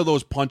land one of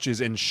those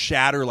punches and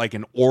shatter like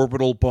an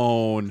orbital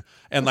bone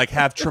and like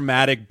have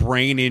traumatic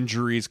brain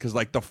injuries because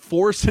like the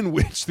force in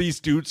which these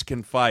dudes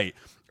can fight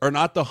are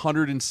not the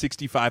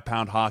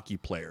 165-pound hockey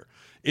player.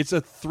 It's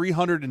a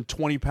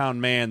 320-pound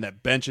man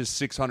that benches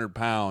 600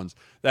 pounds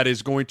that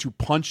is going to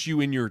punch you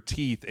in your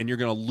teeth and you're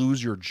going to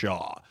lose your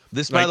jaw.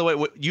 This, by the way,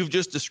 what you've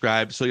just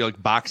described, so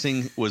like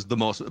boxing was the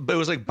most, but it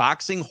was like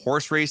boxing,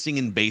 horse racing,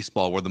 and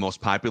baseball were the most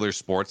popular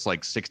sports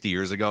like 60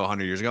 years ago,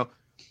 100 years ago.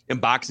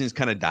 And boxing's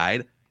kind of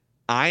died.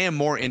 I am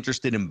more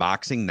interested in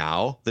boxing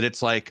now that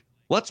it's like,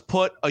 let's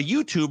put a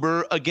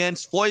YouTuber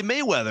against Floyd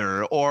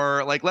Mayweather,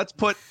 or like, let's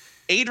put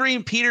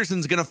Adrian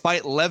Peterson's going to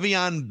fight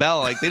Le'Veon Bell.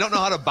 Like, they don't know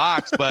how to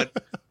box, but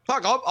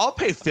fuck, I'll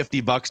pay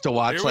 $50 to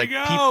watch like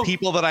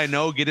people that I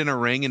know get in a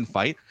ring and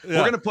fight. Yeah.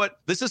 We're going to put,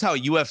 this is how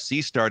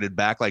UFC started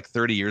back like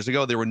 30 years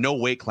ago. There were no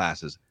weight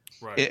classes.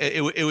 Right.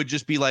 It would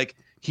just be like,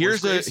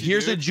 here's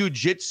a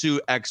jiu-jitsu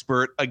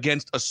expert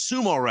against a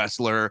sumo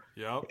wrestler,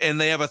 and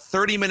they have a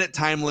 30-minute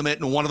time limit,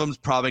 and one of them's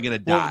probably going to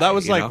die. Well, that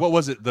was like, know? What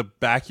was it? The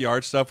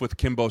backyard stuff with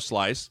Kimbo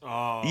Slice?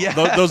 Oh.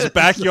 Yeah. Those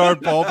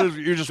backyard balls,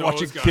 you're just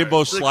watching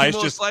Kimbo Slice.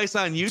 Kimbo Slice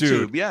on YouTube,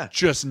 dude, yeah.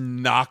 Just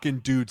knocking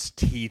dudes'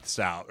 teeth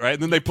out, right?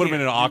 And then they put him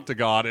in an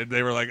octagon, and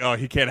they were like, oh,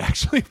 he can't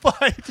actually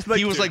fight. Like,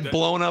 he was like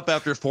blown up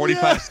after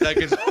 45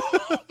 seconds.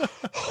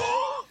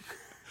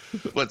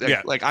 But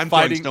like I'm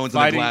throwing stones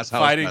in the glass house.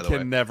 Fighting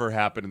can never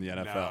happen in the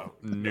NFL.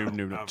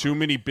 No. Too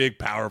many big,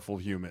 powerful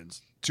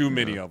humans. Too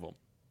many of them.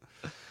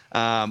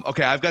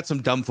 Okay, I've got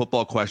some dumb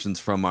football questions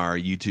from our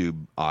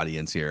YouTube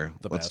audience here.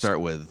 Let's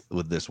start with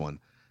this one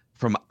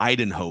from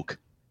Idenhoke.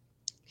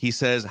 He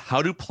says,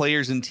 "How do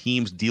players and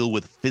teams deal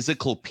with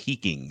physical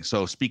peaking?"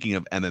 So speaking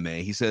of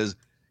MMA, he says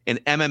an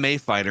MMA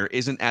fighter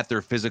isn't at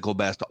their physical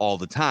best all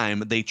the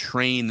time. They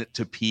train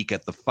to peak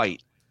at the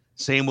fight.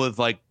 Same with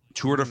like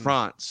Tour de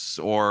France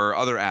or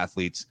other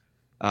athletes.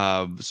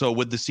 So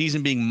with the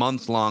season being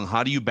months long,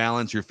 how do you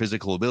balance your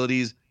physical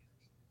abilities?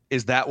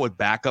 Is that what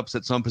backups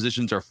at some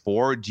positions are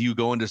for? Do you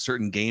go into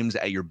certain games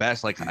at your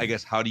best? Like, I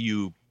guess, how do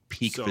you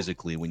peak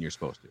physically when you're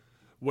supposed to?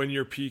 When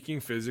you're peaking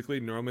physically,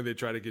 normally they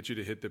try to get you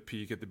to hit the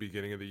peak at the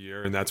beginning of the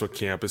year, and that's what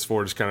camp is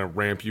for, just kind of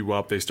ramp you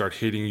up. They start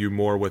hitting you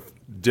more with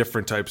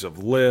different types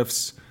of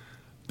lifts.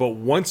 But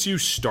once you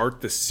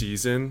start the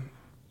season,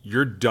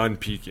 you're done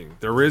peaking.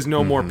 There is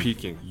no more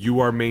peaking. You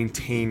are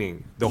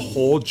maintaining. The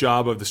whole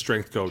job of the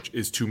strength coach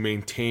is to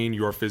maintain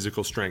your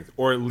physical strength,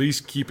 or at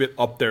least keep it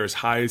up there as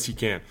high as he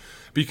can.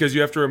 Because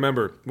you have to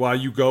remember, while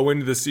you go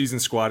into the season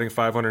squatting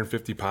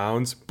 550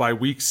 pounds, by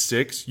week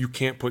 6, you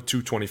can't put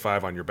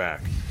 225 on your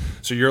back.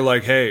 So you're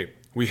like, hey,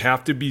 we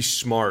have to be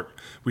smart.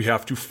 We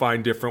have to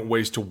find different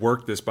ways to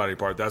work this body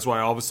part. That's why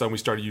all of a sudden we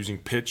started using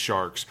pit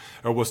sharks,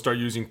 or we'll start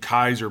using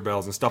Kaiser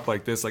bells and stuff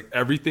like this. Like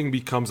everything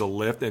becomes a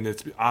lift, and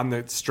it's on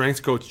the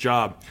strength coach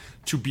job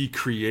to be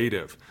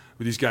creative.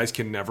 These guys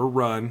can never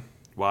run.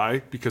 Why?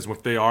 Because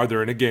if they are,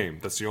 they're in a game.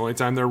 That's the only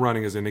time they're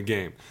running is in a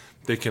game.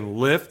 They can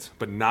lift,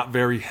 but not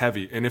very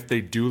heavy. And if they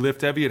do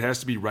lift heavy, it has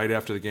to be right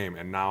after the game.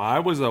 And now I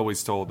was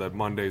always told that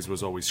Mondays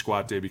was always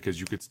squat day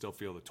because you could still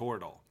feel the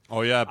Toradol.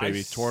 Oh, yeah,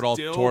 baby.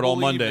 Toradol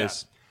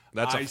Mondays.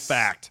 That's a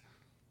fact.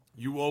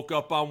 You woke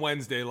up on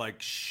Wednesday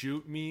like,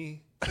 shoot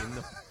me in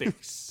the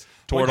face.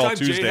 Toradol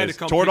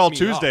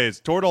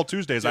Tuesdays. Toradol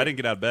Tuesdays. I didn't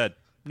get out of bed.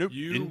 Nope.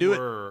 Didn't do it.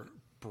 You were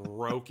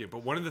broken.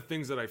 But one of the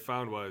things that I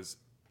found was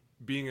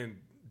being a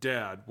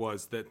dad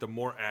was that the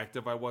more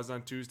active I was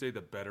on Tuesday,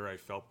 the better I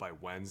felt by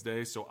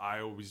Wednesday. So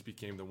I always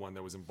became the one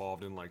that was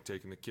involved in like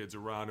taking the kids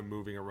around and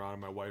moving around.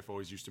 My wife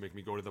always used to make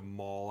me go to the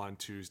mall on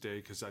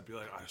Tuesday because I'd be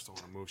like, I just don't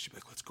want to move. She'd be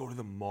like, let's go to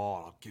the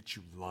mall. I'll get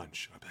you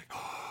lunch. I'd be like,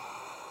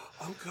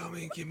 I'm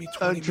coming. Give me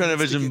 20 I'm trying to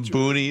vision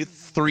Booney,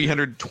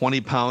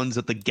 320 pounds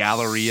at the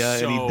Galleria.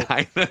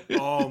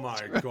 Oh,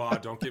 my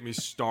God. Don't get me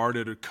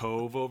started. A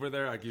Cove over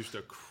there. I used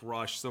to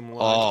crush some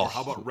lunch. Or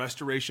how about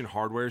Restoration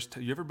Hardware's?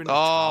 You ever been to the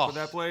top of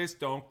that place?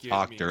 Don't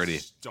get me dirty.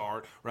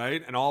 Start,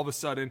 right? And all of a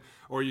sudden,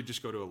 or you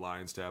just go to a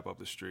Lion's Tap up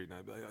the street, and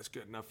I'd be like, that's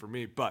good enough for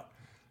me. But,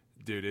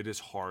 dude, it is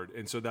hard.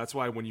 And so that's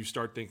why when you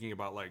start thinking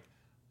about, like,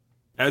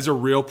 as a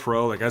real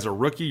pro, like as a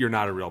rookie, you're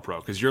not a real pro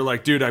because you're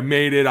like, dude, I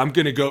made it. I'm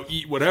going to go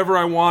eat whatever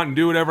I want and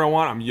do whatever I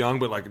want. I'm young,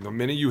 but like the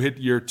minute you hit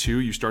year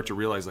 2, you start to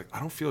realize like, I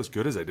don't feel as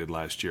good as I did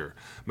last year.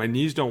 My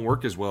knees don't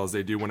work as well as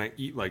they do when I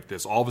eat like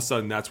this. All of a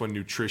sudden, that's when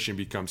nutrition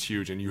becomes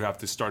huge and you have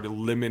to start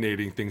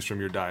eliminating things from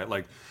your diet.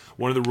 Like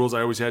one of the rules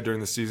I always had during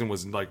the season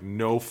was like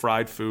no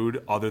fried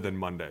food other than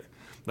Monday.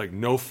 Like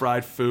no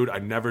fried food. I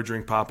never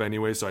drink pop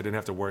anyway, so I didn't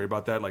have to worry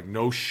about that. Like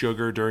no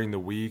sugar during the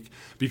week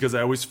because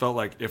I always felt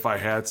like if I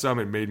had some,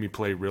 it made me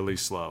play really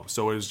slow.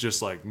 So it was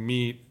just like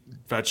meat,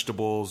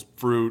 vegetables,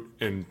 fruit,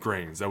 and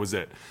grains. That was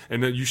it.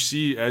 And then you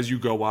see as you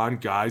go on,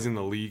 guys in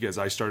the league, as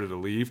I started to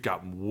leave,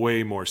 got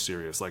way more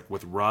serious. Like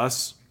with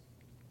Russ,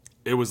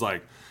 it was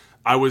like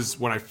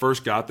when I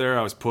first got there,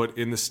 I was put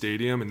in the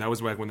stadium, and that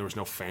was back when there was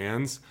no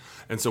fans.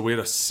 And so we had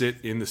to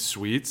sit in the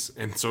suites.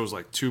 And so it was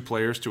like 2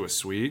 players to a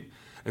suite.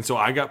 And so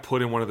I got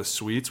put in one of the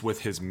suites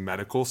with his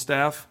medical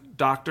staff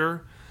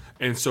doctor.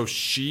 And so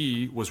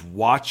she was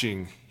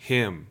watching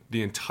him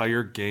the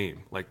entire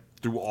game, like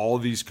through all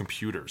these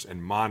computers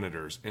and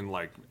monitors and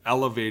like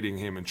elevating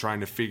him and trying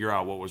to figure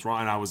out what was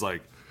wrong. And I was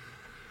like,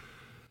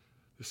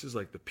 this is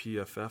like the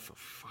PFF of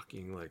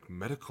fucking like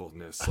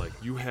medicalness. Like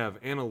you have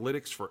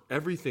analytics for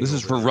everything. This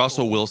is for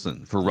Russell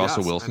Wilson.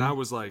 Russell Wilson. And I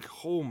was like,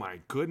 oh my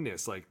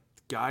goodness, like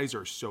guys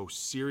are so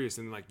serious.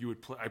 And like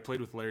I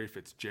played with Larry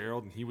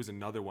Fitzgerald, and he was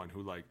another one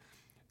who like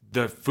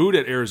the food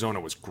at Arizona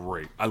was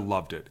great. I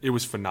loved it. It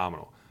was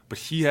phenomenal. But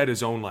he had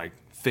his own like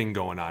thing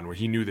going on where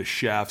he knew the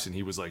chefs, and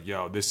he was like,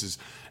 yo, this is,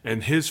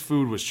 and his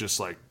food was just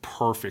like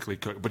perfectly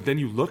cooked. But then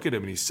you look at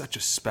him and he's such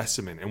a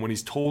specimen. And when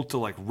he's told to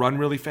like run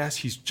really fast,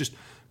 he's just,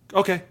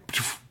 okay.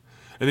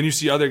 And then you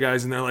see other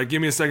guys and they're like,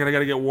 give me a second, I got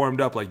to get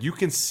warmed up. Like you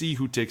can see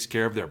who takes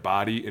care of their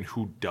body and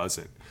who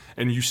doesn't.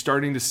 And you're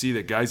starting to see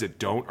that guys that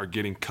don't are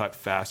getting cut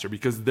faster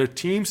because their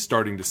team's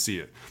starting to see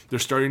it. They're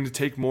starting to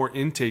take more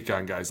intake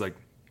on guys. Like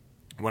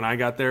when I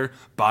got there,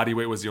 body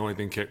weight was the only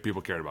thing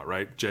people cared about,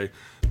 right? Jay,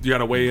 you got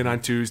to weigh in on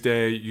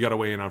Tuesday. You got to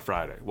weigh in on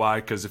Friday.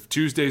 Why? Because if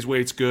Tuesday's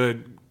weight's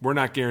good, we're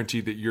not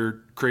guaranteed that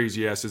your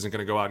crazy ass isn't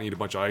going to go out and eat a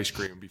bunch of ice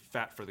cream and be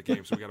fat for the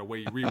game. So we got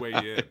to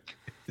re-weigh you in,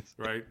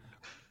 right?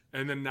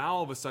 And then now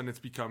all of a sudden it's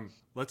become,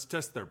 let's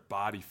test their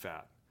body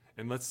fat.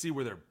 And let's see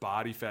where their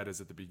body fat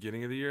is at the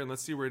beginning of the year, and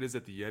let's see where it is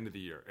at the end of the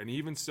year. And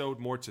even so,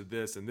 more to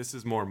this, and this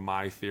is more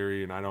my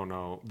theory, and I don't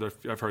know,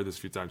 I've heard this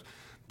a few times,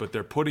 but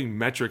they're putting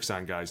metrics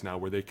on guys now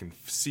where they can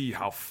see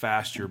how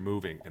fast you're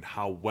moving and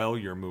how well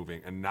you're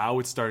moving. And now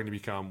it's starting to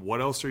become,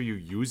 what else are you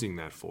using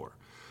that for?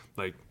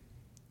 Like,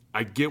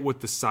 I get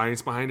what the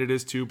science behind it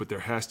is too, but there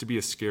has to be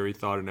a scary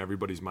thought in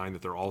everybody's mind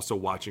that they're also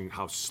watching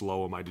how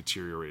slow am I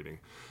deteriorating.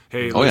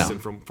 Hey, listen,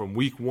 from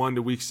week 1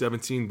 to week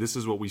 17, this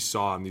is what we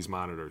saw on these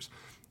monitors.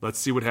 Let's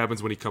see what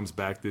happens when he comes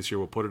back this year.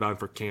 We'll put it on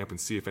for camp and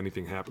see if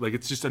anything happens. Like,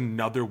 it's just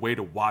another way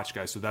to watch,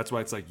 guys. So that's why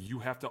it's like you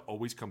have to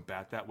always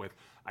combat that with,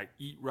 I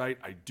eat right,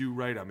 I do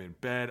right, I'm in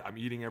bed, I'm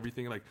eating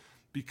everything. Like,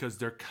 because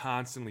they're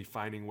constantly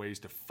finding ways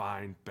to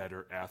find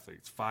better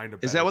athletes,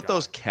 Is that what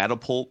those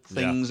catapult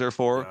things are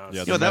for?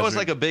 Yes. You know, that was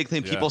like a big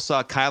thing. People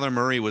saw Kyler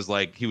Murray was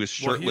like, he was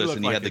shirtless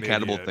and he had the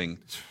catapult thing.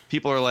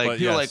 People are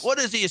like, like, what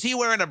is he? Is he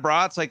wearing a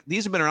bra? It's like,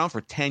 these have been around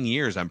for 10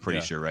 years, I'm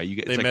pretty sure, right?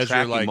 It's like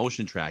tracking,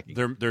 motion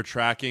tracking. They're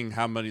tracking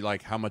how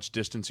much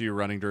distance are you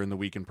running during the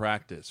week in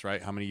practice,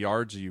 right? How many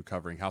yards are you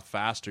covering? How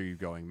fast are you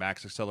going?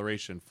 Max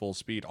acceleration, full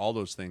speed, all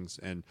those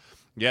things. And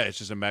yeah, it's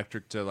just a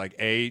metric to like,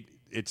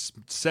 it's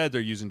said they're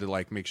using to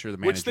like make sure the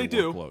manage your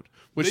workload.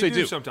 Which they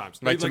do sometimes.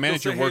 Right, to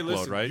manage your workload,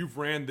 listen, right? You've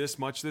ran this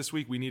much this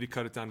week. We need to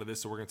cut it down to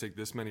this, so we're going to take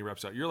this many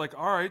reps out. You're like,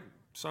 all right,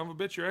 son of a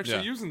bitch, you're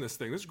actually using this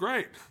thing. This is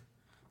great.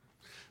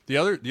 The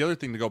other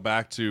thing to go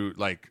back to,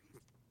 like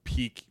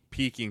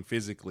peaking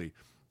physically,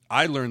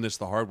 I learned this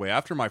the hard way.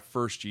 After my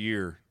first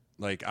year,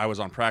 like I was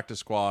on practice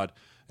squad,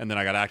 and then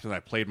I got active and I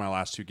played my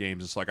last 2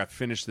 games. It's like I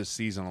finished this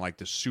season on like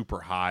this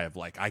super high of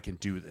like, I can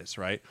do this,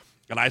 right?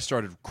 And I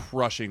started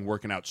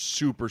working out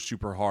super,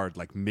 super hard,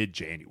 like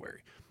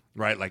mid-January,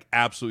 right? Like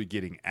absolutely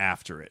getting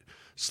after it.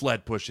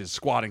 Sled pushes,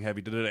 squatting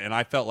heavy, and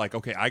I felt like,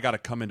 okay, I got to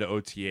come into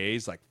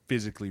OTAs like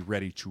physically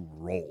ready to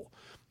roll,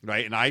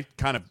 right? And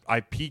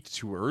I peaked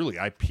too early.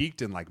 I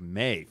peaked in like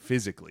May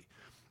physically,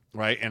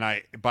 right?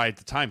 And by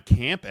the time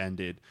camp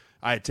ended,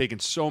 I had taken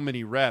so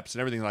many reps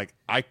and everything, like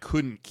I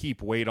couldn't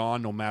keep weight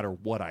on no matter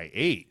what I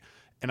ate.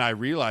 And I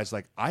realized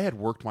like I had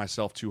worked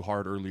myself too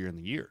hard earlier in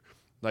the year.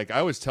 Like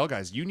I always tell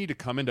guys, you need to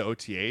come into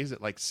OTAs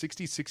at like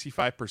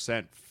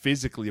 60-65%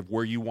 physically of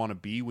where you want to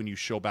be when you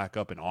show back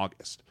up in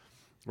August,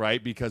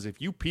 right? Because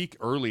if you peak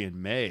early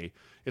in May,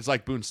 it's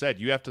like Boone said,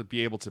 you have to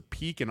be able to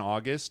peak in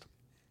August,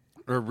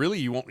 or really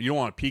you don't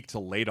want to peak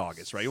till late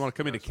August, right? You want to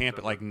come into camp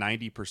at like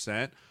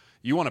 90%.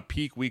 You want to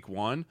peak week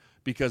 1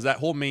 because that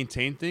whole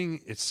maintain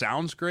thing, it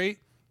sounds great,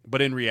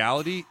 but in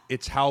reality,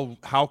 it's how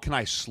can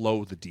I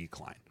slow the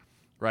decline?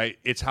 Right?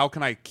 It's how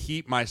can I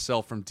keep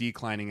myself from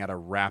declining at a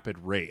rapid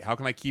rate? How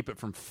can I keep it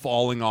from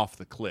falling off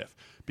the cliff?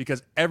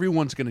 Because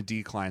everyone's going to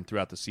decline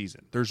throughout the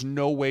season. There's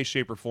no way,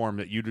 shape, or form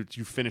that you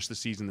finish the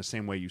season the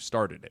same way you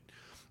started it.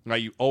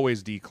 Right? You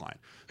always decline.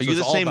 Are you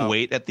the same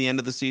weight at the end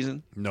of the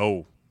season?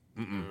 No.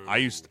 I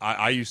used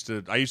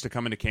to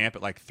come into camp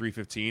at like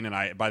 315,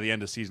 and by the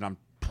end of the season I'm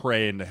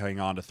praying to hang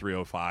on to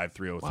 305,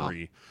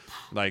 303. Wow.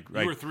 Like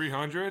you were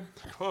 300?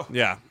 Oh.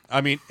 Yeah.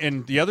 I mean,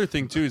 and the other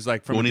thing too is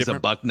like when he's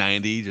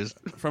 $190, just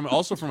from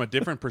a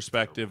different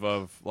perspective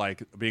of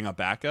like being a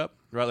backup,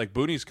 right? Like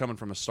Booney's coming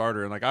from a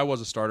starter, and like I was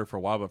a starter for a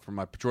while, but for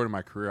my majority of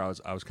my career,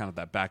 I was kind of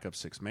that backup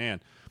 6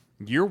 man.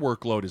 your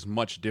workload is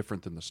much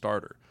different than the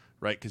starter,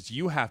 right? Because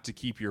you have to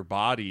keep your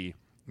body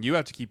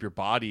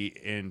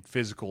in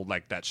physical,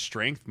 like that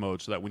strength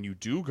mode, so that when you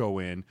do go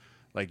in,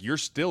 like you're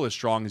still as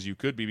strong as you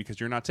could be because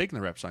you're not taking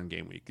the reps on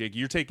game week. Like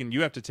you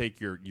have to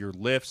take your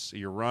lifts,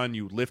 your run.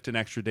 You lift an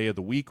extra day of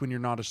the week when you're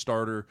not a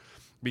starter,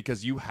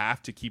 because you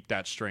have to keep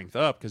that strength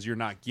up because you're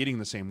not getting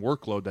the same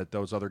workload that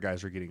those other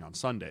guys are getting on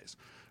Sundays,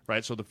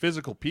 right? So the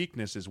physical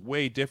peakness is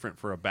way different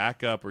for a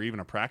backup or even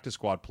a practice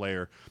squad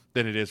player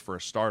than it is for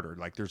a starter.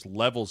 Like there's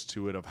levels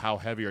to it of how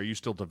heavy are you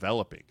still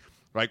developing,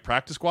 right?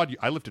 Practice squad,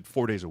 I lifted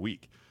 4 days a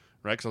week,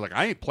 right? Because I was like,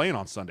 I ain't playing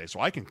on Sunday,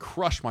 so I can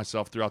crush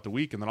myself throughout the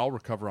week, and then I'll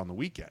recover on the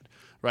weekend,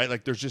 right?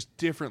 Like there's just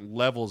different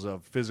levels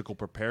of physical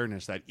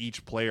preparedness that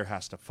each player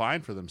has to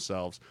find for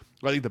themselves.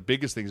 I think the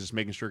biggest thing is just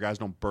making sure guys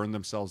don't burn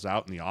themselves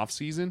out in the off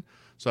season,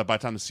 so that by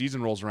the time the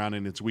season rolls around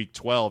and it's week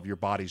 12, your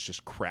body's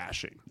just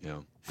crashing.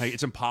 Yeah. Like,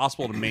 it's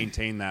impossible to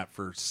maintain that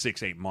for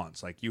 6-8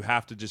 months. Like you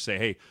have to just say,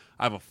 hey,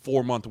 I have a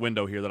 4-month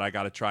window here that I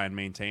got to try and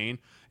maintain.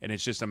 And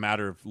it's just a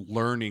matter of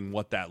learning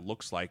what that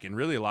looks like. And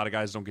really a lot of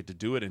guys don't get to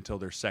do it until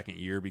their second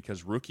year,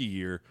 because rookie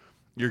year,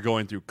 you're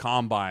going through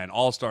combine,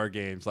 all-star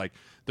games. Like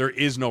there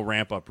is no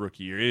ramp up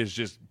rookie year. It is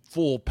just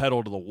full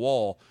pedal to the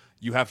wall.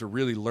 You have to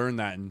really learn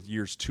that in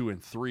years 2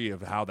 and 3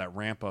 of how that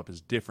ramp up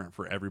is different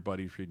for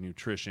everybody, for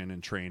nutrition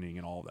and training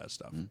and all of that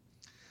stuff. Mm-hmm.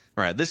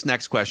 All right, this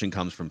next question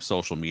comes from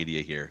social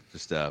media here.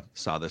 Just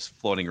saw this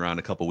floating around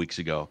a couple weeks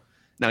ago.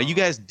 Now, you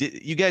guys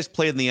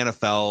played in the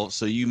NFL,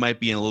 so you might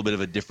be in a little bit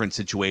of a different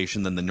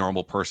situation than the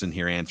normal person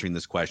here answering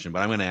this question, but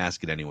I'm going to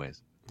ask it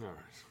anyways. All right.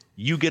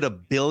 You get $1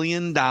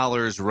 billion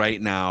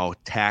right now,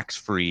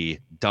 tax-free,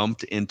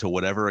 dumped into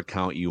whatever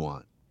account you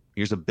want.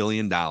 Here's $1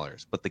 billion.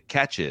 But the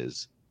catch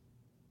is,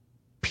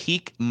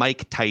 peak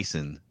Mike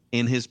Tyson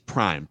in his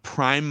prime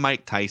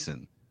Mike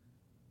Tyson,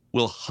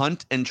 will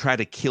hunt and try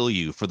to kill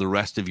you for the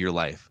rest of your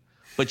life.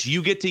 But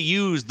you get to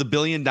use the $1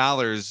 billion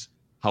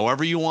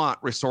however you want,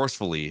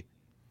 resourcefully,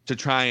 to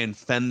try and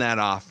fend that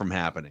off from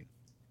happening.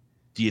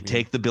 Do you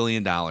take the $1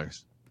 billion?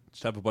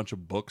 Just have a bunch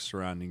of books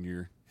surrounding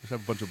your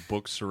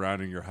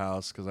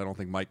house, because I don't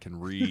think Mike can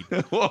read.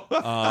 Or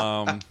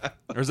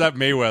is that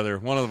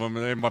Mayweather? One of them.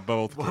 They might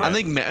both. I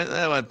think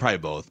probably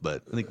both,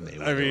 but I think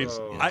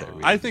Mayweather. I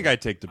mean, I think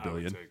I'd take the $1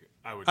 billion.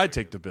 I'd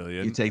take the $1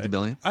 billion. You take the $1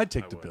 billion? I'd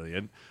take the $1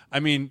 billion. I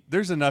mean,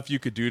 there's enough you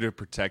could do to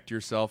protect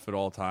yourself at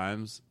all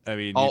times. I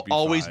mean,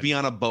 always be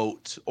on a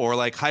boat, or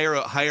like hire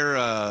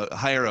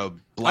a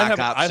black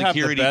ops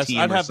security team.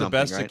 I'd have the something,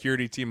 best right?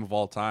 security team of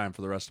all time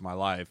for the rest of my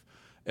life,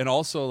 and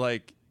also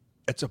like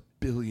it's $1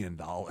 billion.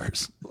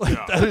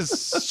 Like that is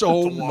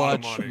so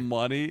much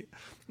money.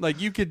 Like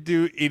you could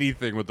do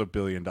anything with $1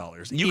 billion.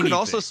 You could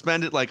also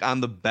spend it like on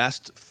the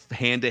best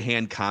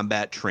hand-to-hand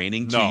combat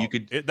training too. No, you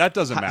could. That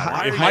doesn't matter.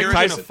 Why If are Mike you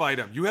Tyson going to fight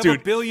him? You have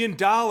Dude, $1 billion.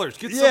 Get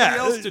somebody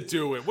else to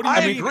do it. What do you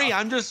I mean? agree.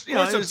 I'm just, Of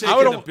course I'm I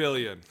taking would- $1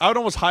 billion. I would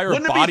almost hire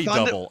Wouldn't a it be body fun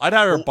to- double. I'd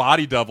hire a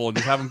body double and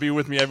just have him be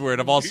with me everywhere.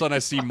 And if all of a sudden I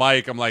see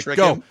Mike, I'm like, Trick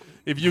go. him.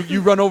 If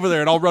you run over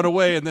there and I'll run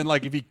away, and then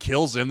like if he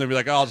kills him, then be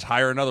like, oh, I'll just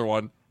hire another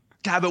one.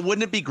 God, but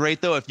wouldn't it be great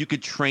though if you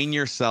could train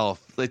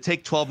yourself? Like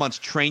take 12 months,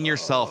 train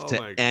yourself my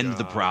to end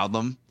the God.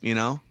 problem. You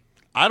know.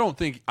 I don't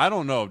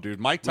know, dude.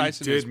 Mike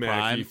Tyson did, is prime.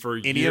 Mackie, for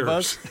any years.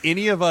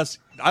 of us,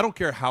 I don't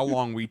care how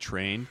long we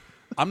train.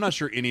 I'm not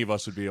sure any of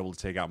us would be able to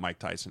take out Mike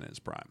Tyson in his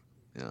prime.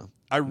 Yeah.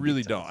 I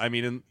really don't. I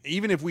mean, and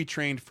even if we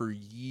trained for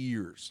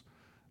years,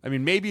 I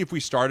mean, maybe if we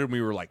started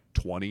when we were like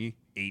 20,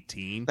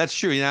 18. That's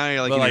true. Now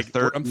you're like, But in like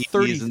your I'm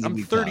 30s. I'm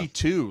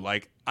 32.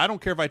 Like I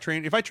don't care if I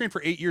train. If I train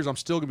for 8 years, I'm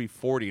still gonna be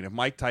 40. And if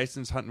Mike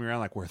Tyson's hunting me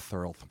around, like we're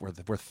thorough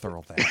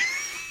that.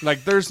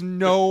 Like there's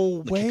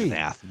no way.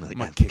 I'm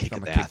gonna kick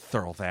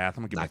Thurl that.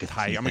 I'm gonna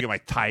get my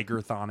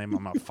Tiger on him.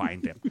 I'm gonna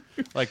find him.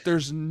 Like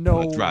there's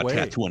no Draw a way.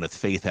 tattoo on his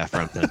face after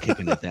I'm done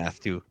kicking his ass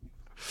too.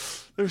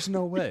 There's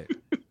no way.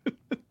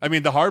 I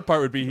mean, the hard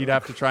part would be he'd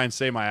have to try and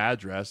say my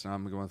address, and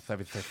I'm going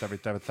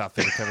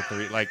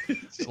 73, like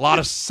a lot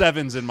of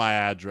sevens in my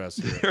address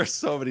here. There are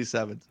so many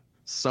sevens.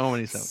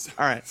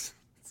 All right.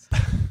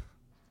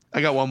 I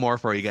got one more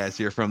for you guys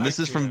here. This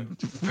is from.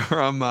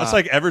 That's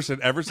like Everson.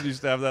 Everson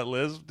used to have that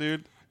list,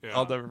 dude. Yeah.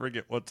 I'll never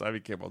forget one time he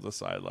came on the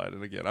sideline,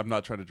 and again, I'm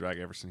not trying to drag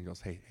Everson. He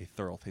goes, "Hey,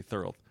 Thurl,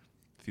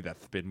 see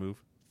that spin move?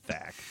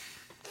 Thack,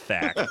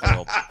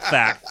 Thurl,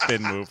 thack,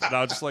 spin move." And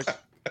I was just like,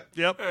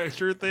 "Yep,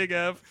 sure thing,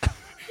 Ev."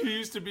 He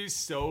used to be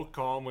so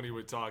calm when he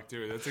would talk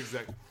to. That's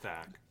exactly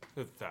Thack.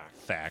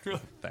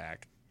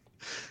 Thack.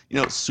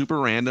 You know,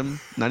 super random.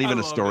 Not even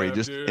a love story, that,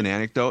 just dude. an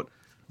anecdote.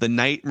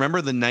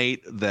 Remember the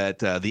night that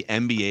the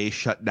NBA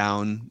shut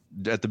down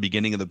at the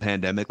beginning of the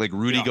pandemic? Like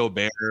Rudy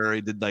Gobert,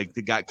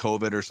 he got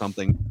COVID or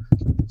something.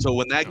 So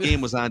when that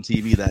game was on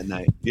TV that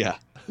night,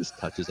 just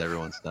touches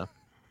everyone's stuff.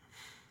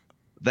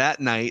 That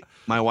night,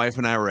 my wife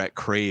and I were at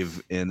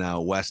Crave in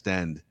West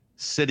End,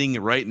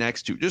 sitting right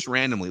next to, just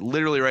randomly,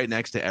 literally right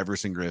next to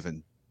Everson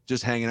Griffin,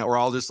 just hanging out. We're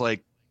all just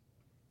like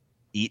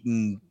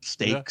eating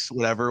steaks,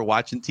 whatever,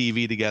 watching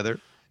TV together.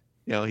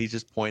 You know, he's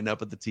just pointing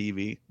up at the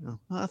TV. Oh,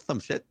 that's some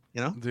shit,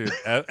 you know? Dude,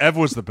 Ev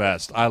was the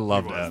best. I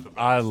loved Ev.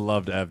 I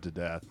loved Ev to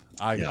death.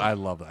 I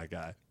love that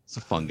guy. It's a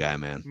fun guy,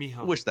 man. Mijo,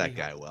 I wish that mijo.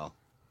 guy well.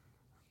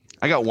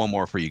 I got one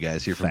more for you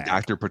guys here from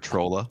Dr.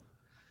 Petrola.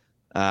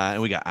 And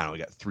we got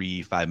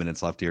 3-5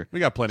 minutes left here. We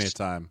got plenty of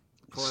time.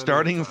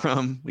 Starting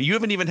from, you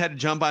haven't even had to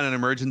jump on an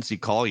emergency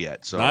call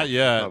yet. So Not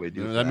yet. probably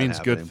due for That means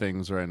good happening.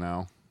 things right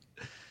now.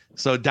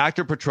 So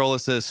Dr. Petrola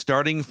says,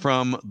 starting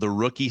from the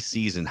rookie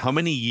season, how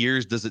many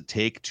years does it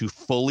take to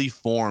fully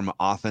form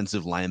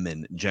offensive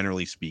linemen,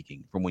 generally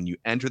speaking, from when you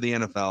enter the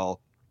NFL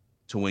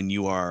to when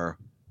you are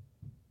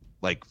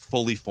like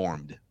fully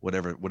formed,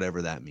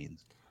 whatever that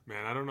means?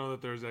 Man, I don't know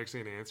that there's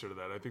actually an answer to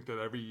that. I think that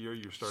every year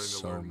you're starting to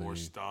So learn more many-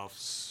 stuff.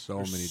 so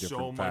There's many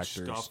different so much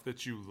factors. stuff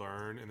that you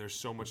learn, and there's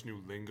so much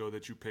new lingo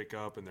that you pick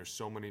up, and there's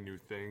so many new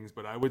things.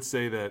 But I would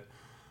say that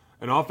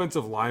an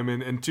offensive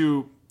lineman,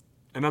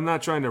 and I'm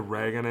not trying to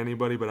rag on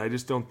anybody, but I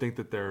just don't think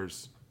that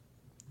there's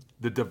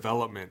the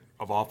development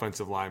of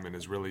offensive linemen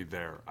is really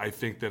there. I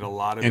think that a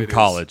lot of In it is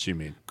college, you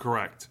mean?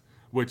 correct,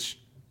 which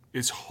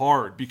is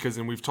hard because,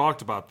 and we've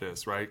talked about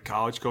this, right?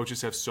 College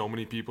coaches have so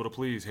many people to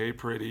please. Hey,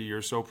 pretty,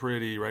 you're so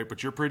pretty, right?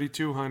 But you're pretty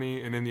too,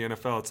 honey. And in the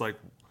NFL, it's like,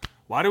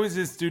 why does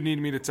this dude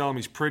need me to tell him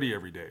he's pretty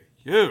every day?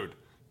 Dude,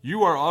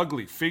 you are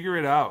ugly. Figure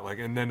it out. Like,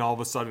 and then all of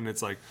a sudden,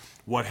 it's like,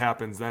 what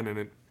happens then?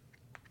 And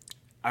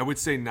I would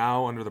say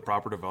now, under the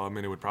proper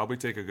development, it would probably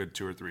take a good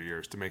 2 or 3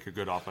 years to make a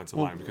good offensive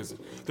line. Because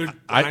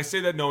I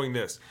say that knowing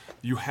this,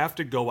 you have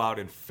to go out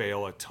and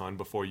fail a ton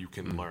before you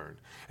can learn.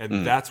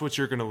 And that's what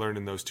you're going to learn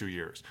in those 2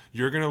 years.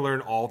 You're going to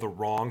learn all the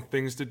wrong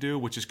things to do,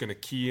 which is going to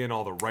key in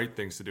all the right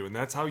things to do. And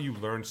that's how you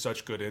learn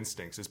such good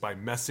instincts, is by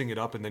messing it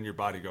up, and then your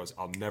body goes,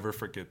 I'll never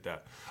forget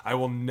that. I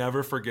will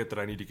never forget that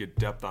I need to get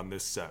depth on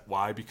this set.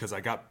 Why? Because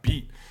I got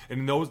beat.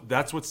 And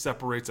that's what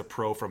separates a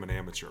pro from an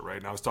amateur, right?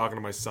 And I was talking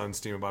to my son's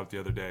team about it the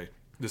other day.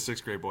 The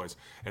 6th grade boys.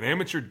 An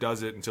amateur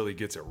does it until he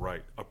gets it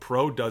right. A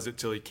pro does it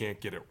till he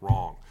can't get it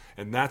wrong.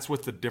 And that's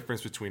what the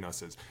difference between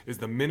us is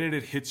the minute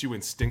it hits you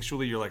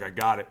instinctually, you're like, I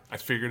got it. I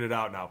figured it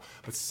out now.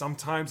 But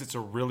sometimes it's a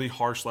really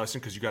harsh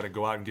lesson because you got to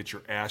go out and get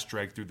your ass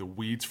dragged through the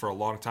weeds for a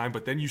long time.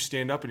 But then you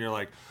stand up and you're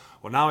like,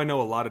 well, now I know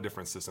a lot of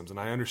different systems, and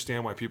I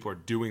understand why people are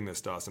doing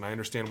this to us, and I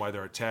understand why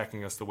they're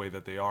attacking us the way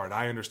that they are, and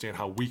I understand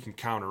how we can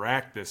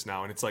counteract this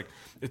now. And it's like,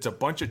 it's a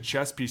bunch of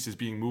chess pieces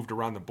being moved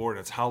around the board, and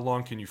it's how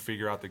long can you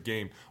figure out the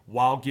game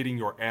while getting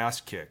your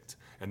ass kicked.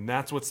 And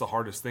that's what's the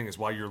hardest thing, is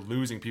while you're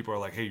losing, people are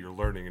like, hey, you're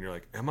learning, and you're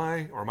like, am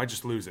I, or am I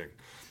just losing?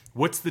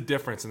 What's the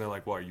difference? And they're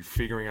like, well, are you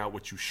figuring out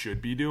what you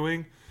should be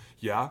doing?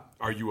 Yeah.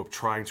 Are you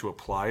trying to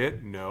apply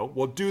it? No.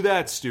 Well, do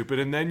that, stupid,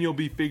 and then you'll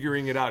be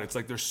figuring it out. It's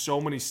like there's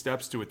so many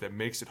steps to it that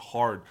makes it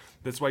hard.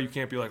 That's why you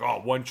can't be like, oh,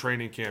 one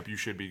training camp, you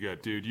should be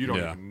good. Dude, you don't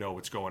even know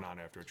what's going on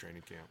after a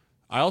training camp.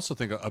 I also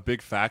think a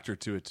big factor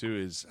to it, too,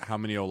 is how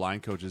many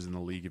O-line coaches in the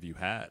league have you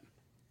had?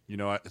 You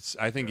know,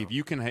 I think if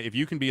you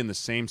can be in the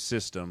same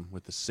system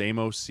with the same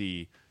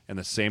OC and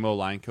the same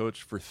O-line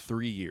coach for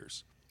 3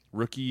 years,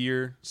 rookie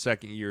year,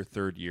 second year,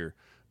 third year,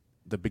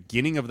 the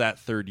beginning of that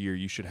third year,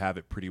 you should have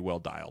it pretty well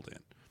dialed in,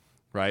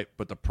 right?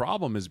 But the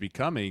problem is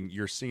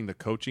you're seeing the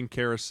coaching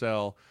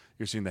carousel,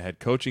 you're seeing the head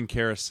coaching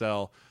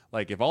carousel.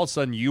 Like, if all of a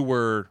sudden you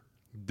were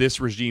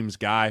this regime's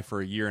guy for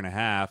a year and a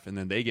half, and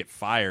then they get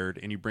fired,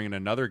 and you bring in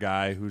another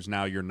guy who's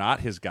now you're not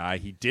his guy,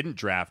 he didn't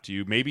draft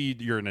you, maybe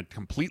you're in a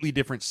completely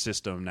different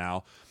system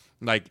now,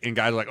 like, and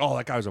guys are like, oh,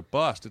 that guy was a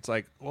bust. It's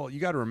like, well,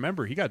 you got to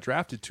remember, he got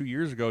drafted 2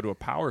 years ago to a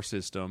power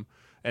system,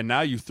 and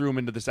now you threw him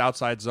into this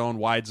outside zone,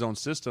 wide zone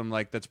system.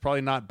 Like, that's probably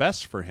not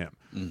best for him,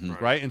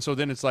 right? And so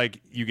then it's like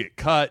you get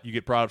cut, you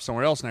get brought up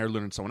somewhere else, now you're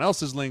learning someone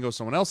else's lingo,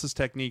 someone else's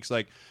techniques.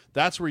 Like,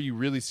 that's where you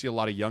really see a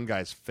lot of young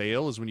guys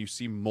fail, is when you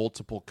see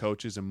multiple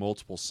coaches and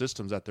multiple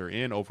systems that they're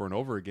in over and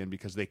over again,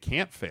 because they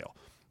can't fail.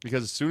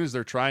 Because as soon as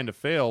they're trying to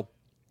fail,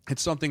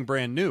 it's something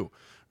brand new,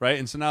 right?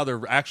 And so now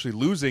they're actually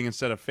losing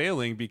instead of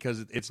failing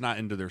because it's not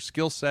into their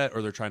skill set,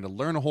 or they're trying to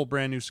learn a whole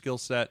brand new skill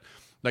set.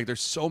 Like,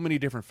 there's so many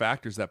different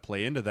factors that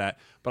play into that.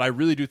 But I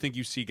really do think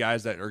you see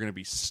guys that are going to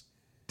be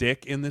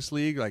stick in this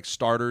league, like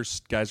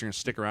starters, guys are going to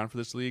stick around for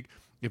this league.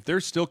 If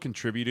they're still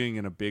contributing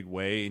in a big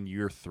way in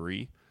year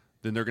 3,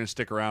 then they're going to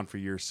stick around for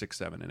years 6,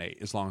 7, and 8,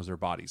 as long as their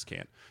bodies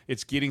can.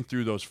 It's getting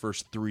through those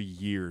first 3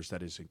 years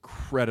that is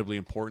incredibly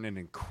important and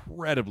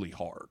incredibly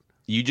hard.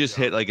 You just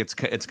hit, like, it's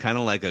kind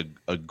of like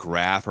a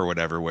graph or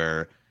whatever,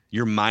 where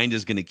your mind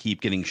is going to keep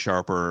getting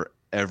sharper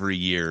every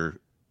year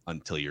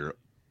until you're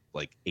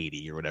like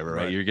 80 or whatever,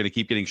 right? You're going to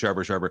keep getting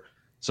sharper.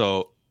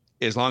 So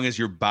as long as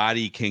your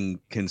body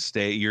can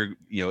stay,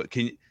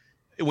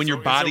 when your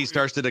body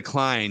starts to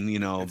decline,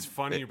 It's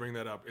funny you bring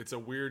that up. It's a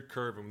weird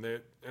curve, and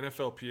the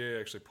NFLPA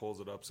actually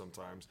pulls it up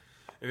sometimes.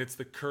 And it's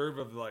the curve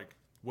of, like,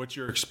 what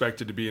you're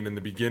expected to be. And in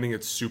the beginning,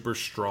 it's super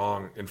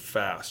strong and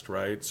fast,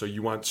 right? So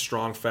you want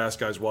strong, fast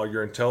guys while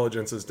your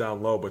intelligence is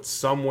down low. But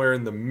somewhere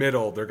in the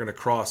middle, they're going to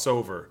cross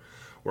over,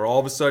 where all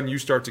of a sudden you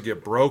start to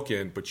get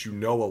broken, but you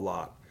know a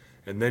lot.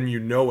 And then you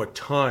know a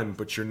ton,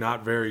 but you're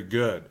not very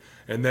good.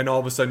 And then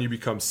all of a sudden you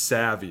become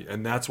savvy.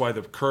 And that's why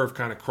the curve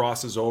kind of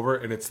crosses over.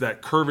 And it's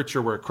that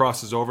curvature where it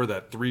crosses over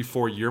that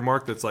 3-4 year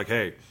mark that's like,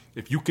 hey,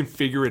 if you can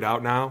figure it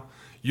out now,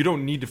 You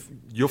don't need to.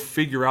 You'll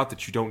figure out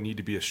that you don't need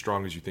to be as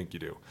strong as you think you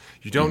do.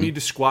 You don't need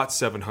to squat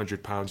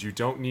 700 pounds. You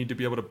don't need to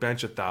be able to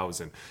bench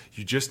 1,000.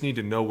 You just need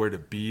to know where to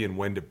be and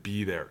when to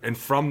be there. And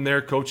from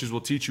there, coaches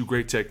will teach you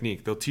great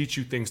technique. They'll teach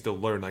you things to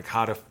learn, like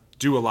how to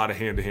do a lot of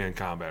hand-to-hand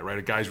combat, right?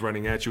 A guy's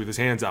running at you with his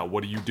hands out.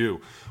 What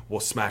do? We'll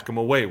smack him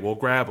away. We'll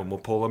grab him. We'll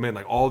pull him in,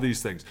 like all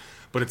these things.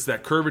 But it's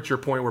that curvature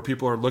point where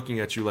people are looking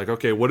at you like,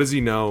 okay, what does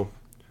he know?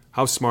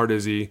 How smart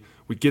is he?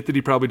 We get that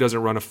he probably doesn't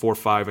run a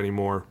 4.5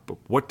 anymore, but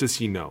what does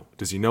he know?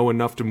 Does he know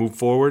enough to move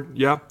forward?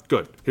 Yeah,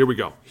 good. Here we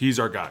go. He's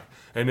our guy.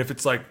 And if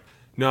it's like,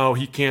 no,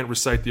 he can't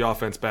recite the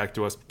offense back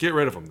to us, get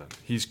rid of him then.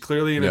 He's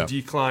clearly in a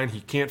decline.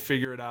 He can't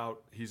figure it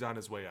out. He's on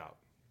his way out.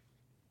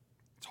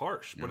 It's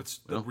harsh, but it's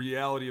the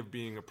reality of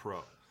being a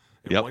pro.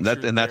 And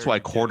that's why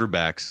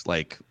quarterbacks,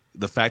 like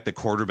the fact that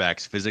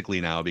quarterbacks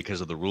physically now, because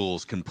of the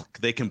rules, can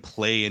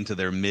play into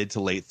their mid to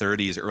late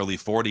 30s, early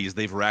 40s.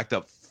 They've racked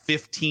up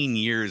 15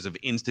 years of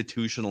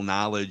institutional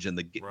knowledge, and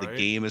the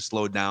game is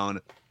slowed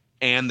down,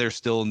 and they're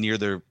still near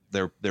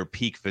their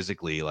peak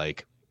physically.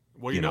 Like,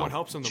 well, you know what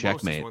helps them the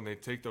most is when they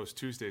take those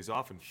Tuesdays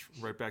off and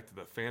right back to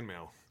the fan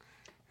mail.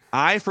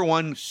 I, for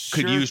one,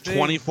 could use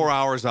 24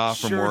 hours off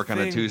from work on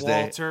a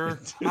Tuesday. Walter,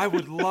 I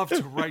would love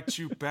to write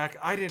you back.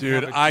 I didn't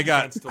Dude, have a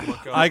defense to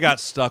look up. I got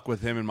stuck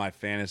with him in my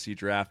fantasy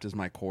draft as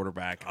my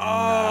quarterback. Come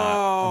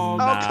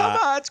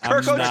on. It's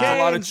Kirk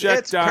O'Chains.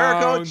 It's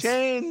Kirk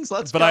O'Chains.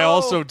 Let's go. But I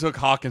also took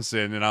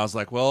Hawkinson, and I was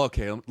like, well,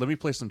 okay, let me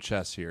play some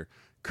chess here.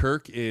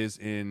 Kirk is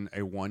in a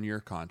 1-year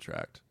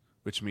contract,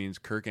 which means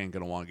Kirk ain't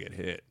going to want to get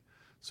hit.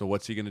 So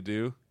what's he going to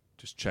do?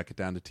 Just check it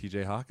down to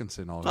T.J.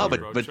 Hawkinson all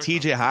year. But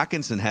T.J.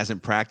 Hawkinson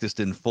hasn't practiced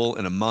in full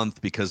in a month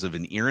because of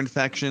an ear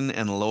infection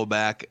and a low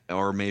back,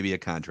 or maybe a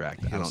contract.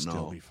 I don't know. He'll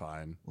still be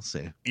fine. We'll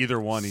see. Either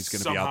one, he's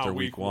going to be out there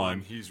week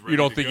one. You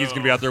don't think he's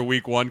going to be out there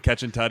week one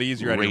catching tutties?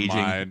 You're out of your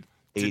mind.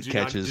 8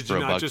 catches for $120. Did you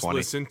not just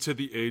listen to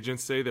the agent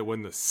say that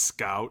when the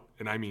scout,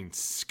 and I mean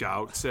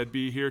scout, said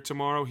be here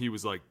tomorrow, he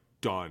was like,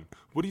 done.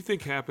 What do you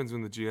think happens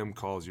when the GM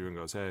calls you and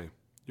goes, hey,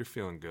 you're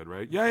feeling good,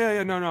 right?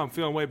 Yeah. No, I'm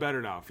feeling way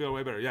better now. Feeling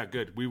way better. Yeah,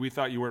 good. We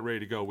thought you weren't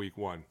ready to go week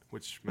one,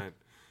 which meant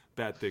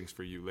bad things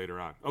for you later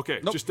on. Okay,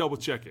 Just double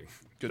checking.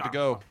 Good to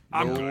go.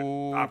 I'm good.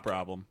 No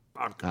problem.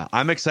 I'm good.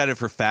 I'm excited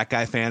for Fat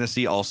Guy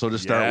Fantasy also to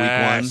start week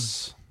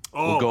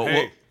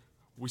one.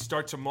 We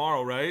start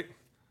tomorrow, right?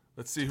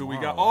 Let's see who we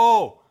got.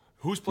 Oh,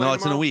 who's playing tomorrow? No,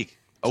 it's in a week.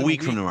 A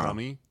week from tomorrow.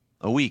 Dummy.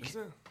 A week.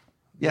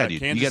 Yeah,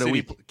 dude. You got a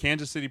week.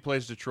 Kansas City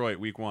plays Detroit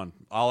week one.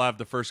 I'll have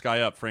the first guy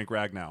up, Frank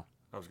Ragnow.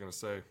 I was going to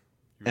say.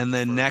 And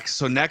then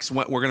next we're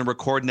going to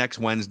record next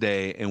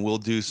Wednesday, and we'll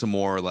do some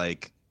more,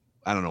 like,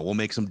 I don't know, we'll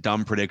make some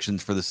dumb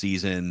predictions for the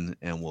season,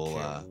 and we'll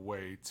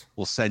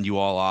send you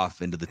all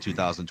off into the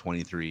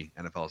 2023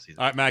 NFL season.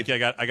 All right, Mackie, I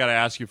got to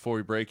ask you before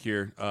we break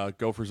here.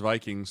 Gophers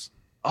Vikings.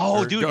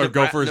 Oh, dude,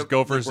 Gophers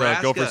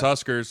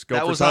Huskers.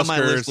 That was on my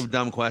list of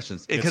dumb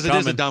questions because it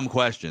is a dumb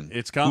question.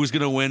 It's coming. Who's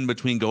going to win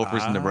between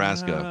Gophers and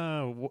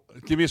Nebraska?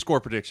 Give me a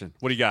score prediction.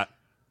 What do you got?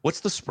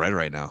 What's the spread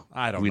right now?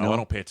 I don't know. I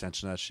don't pay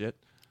attention to that shit.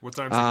 What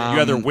time?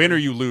 You either win or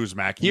you lose,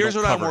 Mac. Here's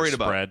what I'm worried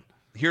about.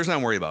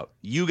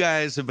 You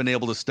guys have been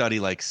able to study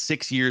like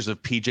 6 years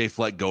of PJ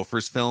Fleck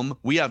Gophers film.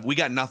 We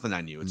got nothing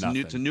on you. It's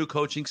a new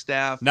coaching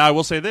staff. Now I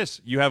will say this: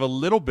 you have a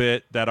little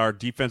bit that our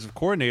defensive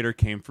coordinator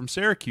came from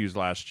Syracuse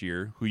last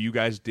year, who you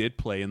guys did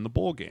play in the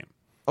bowl game.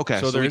 Okay,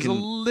 so there's a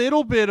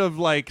little bit of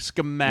like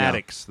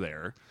schematics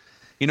there.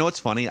 You know what's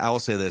funny? I will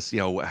say this. You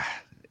know,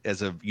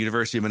 as a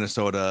University of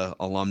Minnesota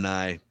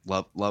alumni,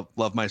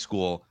 love my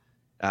school.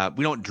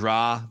 We don't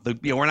draw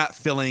we're not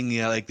filling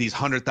like these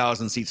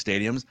 100,000 seat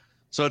stadiums.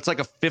 So it's like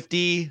a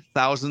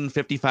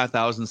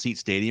 55,000 seat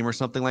stadium or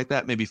something like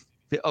that. Maybe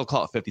I'll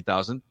call it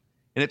 50,000,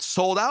 and it's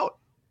sold out.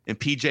 And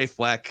PJ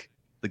Fleck,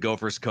 the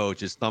Gophers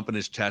coach, is thumping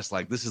his chest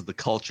like, "This is the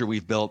culture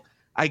we've built."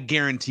 I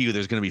guarantee you,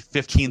 there's going to be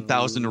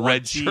 15,000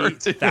 red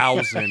shirts.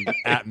 20,000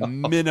 at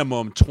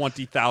minimum,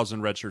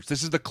 20,000 red shirts.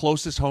 This is the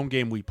closest home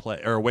game we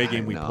play or away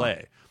game we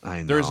play.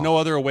 I know. There's no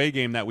other away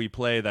game that we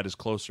play that is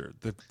closer.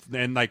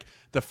 And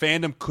the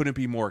fandom couldn't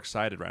be more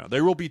excited right now.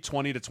 There will be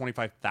 20 to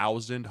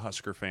 25,000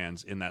 Husker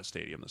fans in that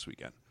stadium this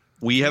weekend.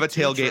 We have a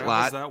tailgate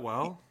lot. That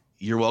well?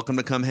 You're welcome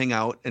to come hang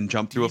out and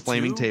jump through a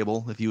flaming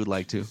table if you would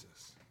like to.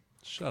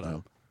 Shut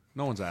up.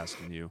 No one's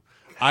asking you.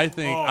 I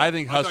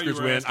think Huskers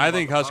win. I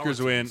think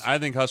Huskers win. I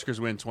think Huskers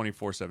win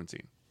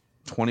 24-17.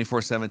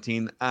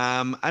 24-17.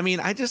 I mean,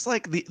 I just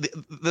like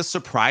the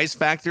surprise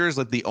factor is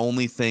like the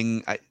only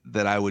thing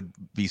that I would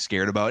be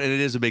scared about, and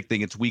it is a big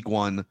thing. It's week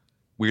one,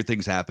 weird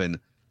things happen,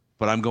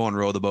 but I'm going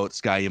row the boat,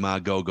 Sky-Yama,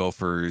 go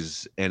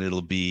Gophers, and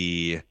it'll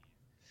be.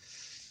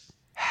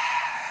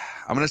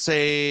 I'm gonna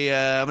say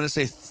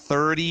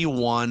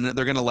 31.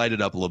 They're gonna light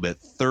it up a little bit.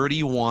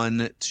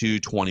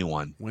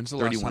 31-21. When's the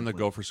last time the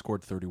Gophers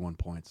scored 31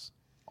 points?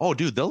 Oh,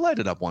 dude, they'll light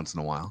it up once in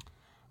a while.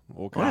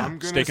 Okay.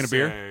 Steak and a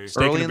beer?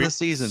 Early in the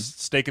season.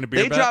 Steak and a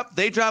beer bet?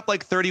 They dropped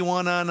like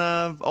 31 on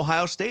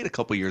Ohio State a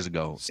couple years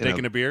ago. Steak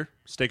and a beer?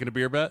 Steak and a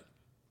beer bet?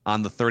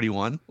 On the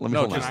 31?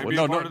 No,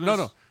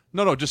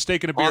 just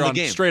steak and a beer on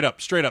straight up.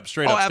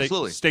 Oh,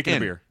 absolutely. Steak and a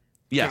beer.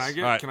 Yes.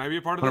 Can I be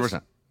a part of this?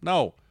 100%.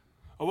 No.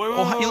 Oh, wait,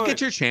 You'll wait.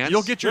 get your chance.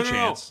 You'll get your No.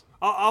 chance.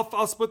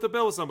 I'll split the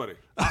bill with somebody.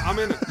 I'm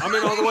in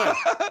all the way.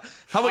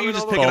 How about I'm you in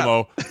just all pick the it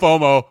up?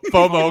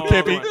 FOMO.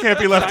 Can't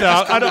be left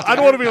out. I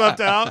don't want to be left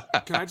out.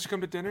 Can I just come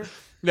to dinner?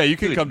 Yeah, you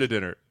can come to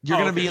dinner. You're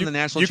going to okay. be in the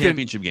national You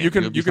championship game. You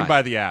You'll be can fine.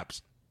 buy the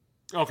apps.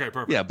 Okay,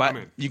 perfect. Yeah, I'm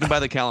in. you can buy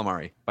the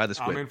calamari. Buy the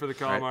squid. I'm in for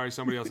the All right. calamari.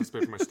 Somebody else has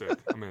paid for my steak.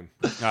 I'm in.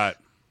 All right,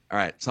 All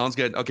right, sounds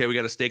good. Okay, we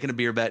got a steak and a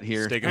beer bet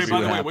here. Steak Hey, and by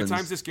see the what way, what happens.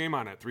 time's this game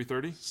on at?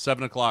 3:30?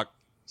 7 o'clock.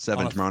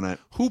 7 tomorrow night.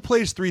 Who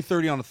plays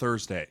 3:30 on a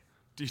Thursday?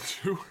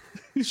 D2.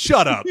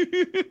 Shut up.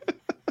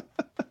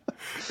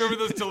 Remember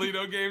those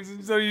Toledo games?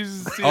 And so you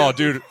used to see Oh, it?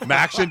 dude,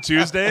 Maction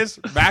Tuesdays.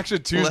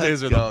 Maction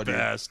Tuesdays Let's are go, the dude.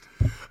 best.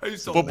 I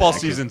used to Football love it.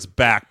 season's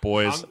back,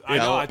 boys. I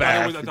know. I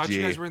back. thought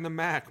you guys were in the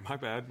MAC. My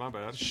bad.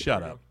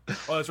 Shut up.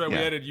 Oh, that's right. We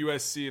Yeah. added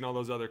USC and all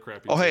those other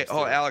crappy. Oh, hey, teams,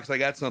 too. Alex, I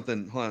got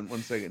something. Hold on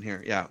 1 second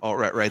here. Yeah,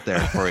 right there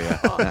for you.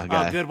 Yeah,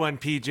 Oh, good one,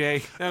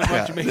 PJ. That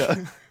was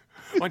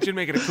why don't you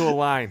make it a cool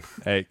line?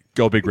 Hey,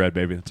 go Big Red,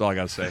 baby. That's all I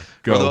got to say.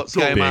 Go Go,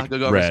 Skyma, Big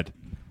go Red.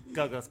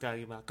 Go,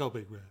 Scotty. Go,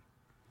 Big Red.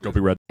 Go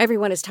Big Red.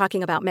 Everyone is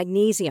talking about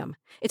magnesium.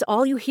 It's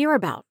all you hear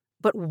about.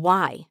 But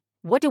why?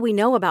 What do we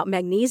know about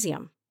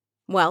magnesium?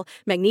 Well,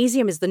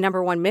 magnesium is the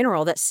number one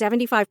mineral that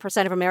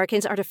 75% of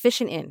Americans are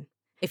deficient in.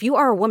 If you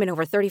are a woman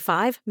over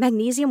 35,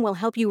 magnesium will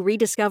help you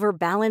rediscover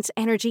balance,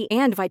 energy,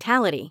 and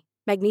vitality.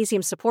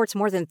 Magnesium supports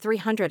more than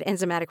 300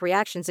 enzymatic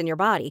reactions in your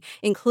body,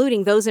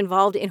 including those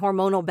involved in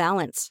hormonal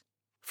balance.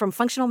 From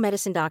functional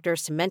medicine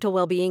doctors to mental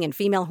well-being and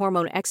female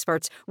hormone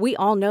experts, we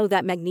all know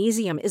that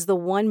magnesium is the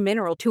one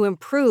mineral to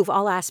improve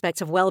all aspects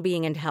of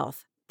well-being and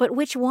health. But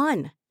which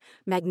one?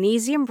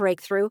 Magnesium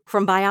Breakthrough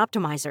from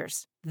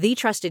Bioptimizers, the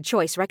trusted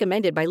choice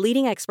recommended by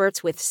leading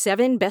experts with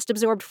 7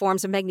 best-absorbed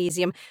forms of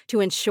magnesium to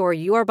ensure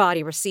your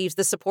body receives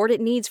the support it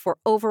needs for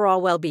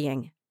overall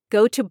well-being.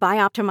 Go to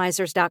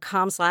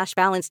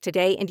bioptimizers.com/balance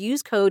today and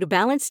use code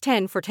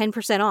BALANCE10 for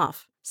 10%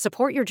 off.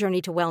 Support your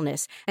journey to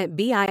wellness at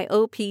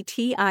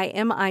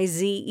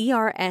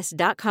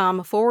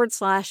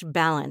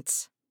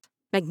bioptimizers.com/balance.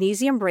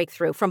 Magnesium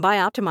Breakthrough from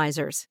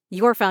Bioptimizers,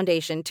 your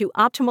foundation to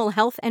optimal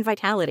health and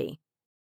vitality.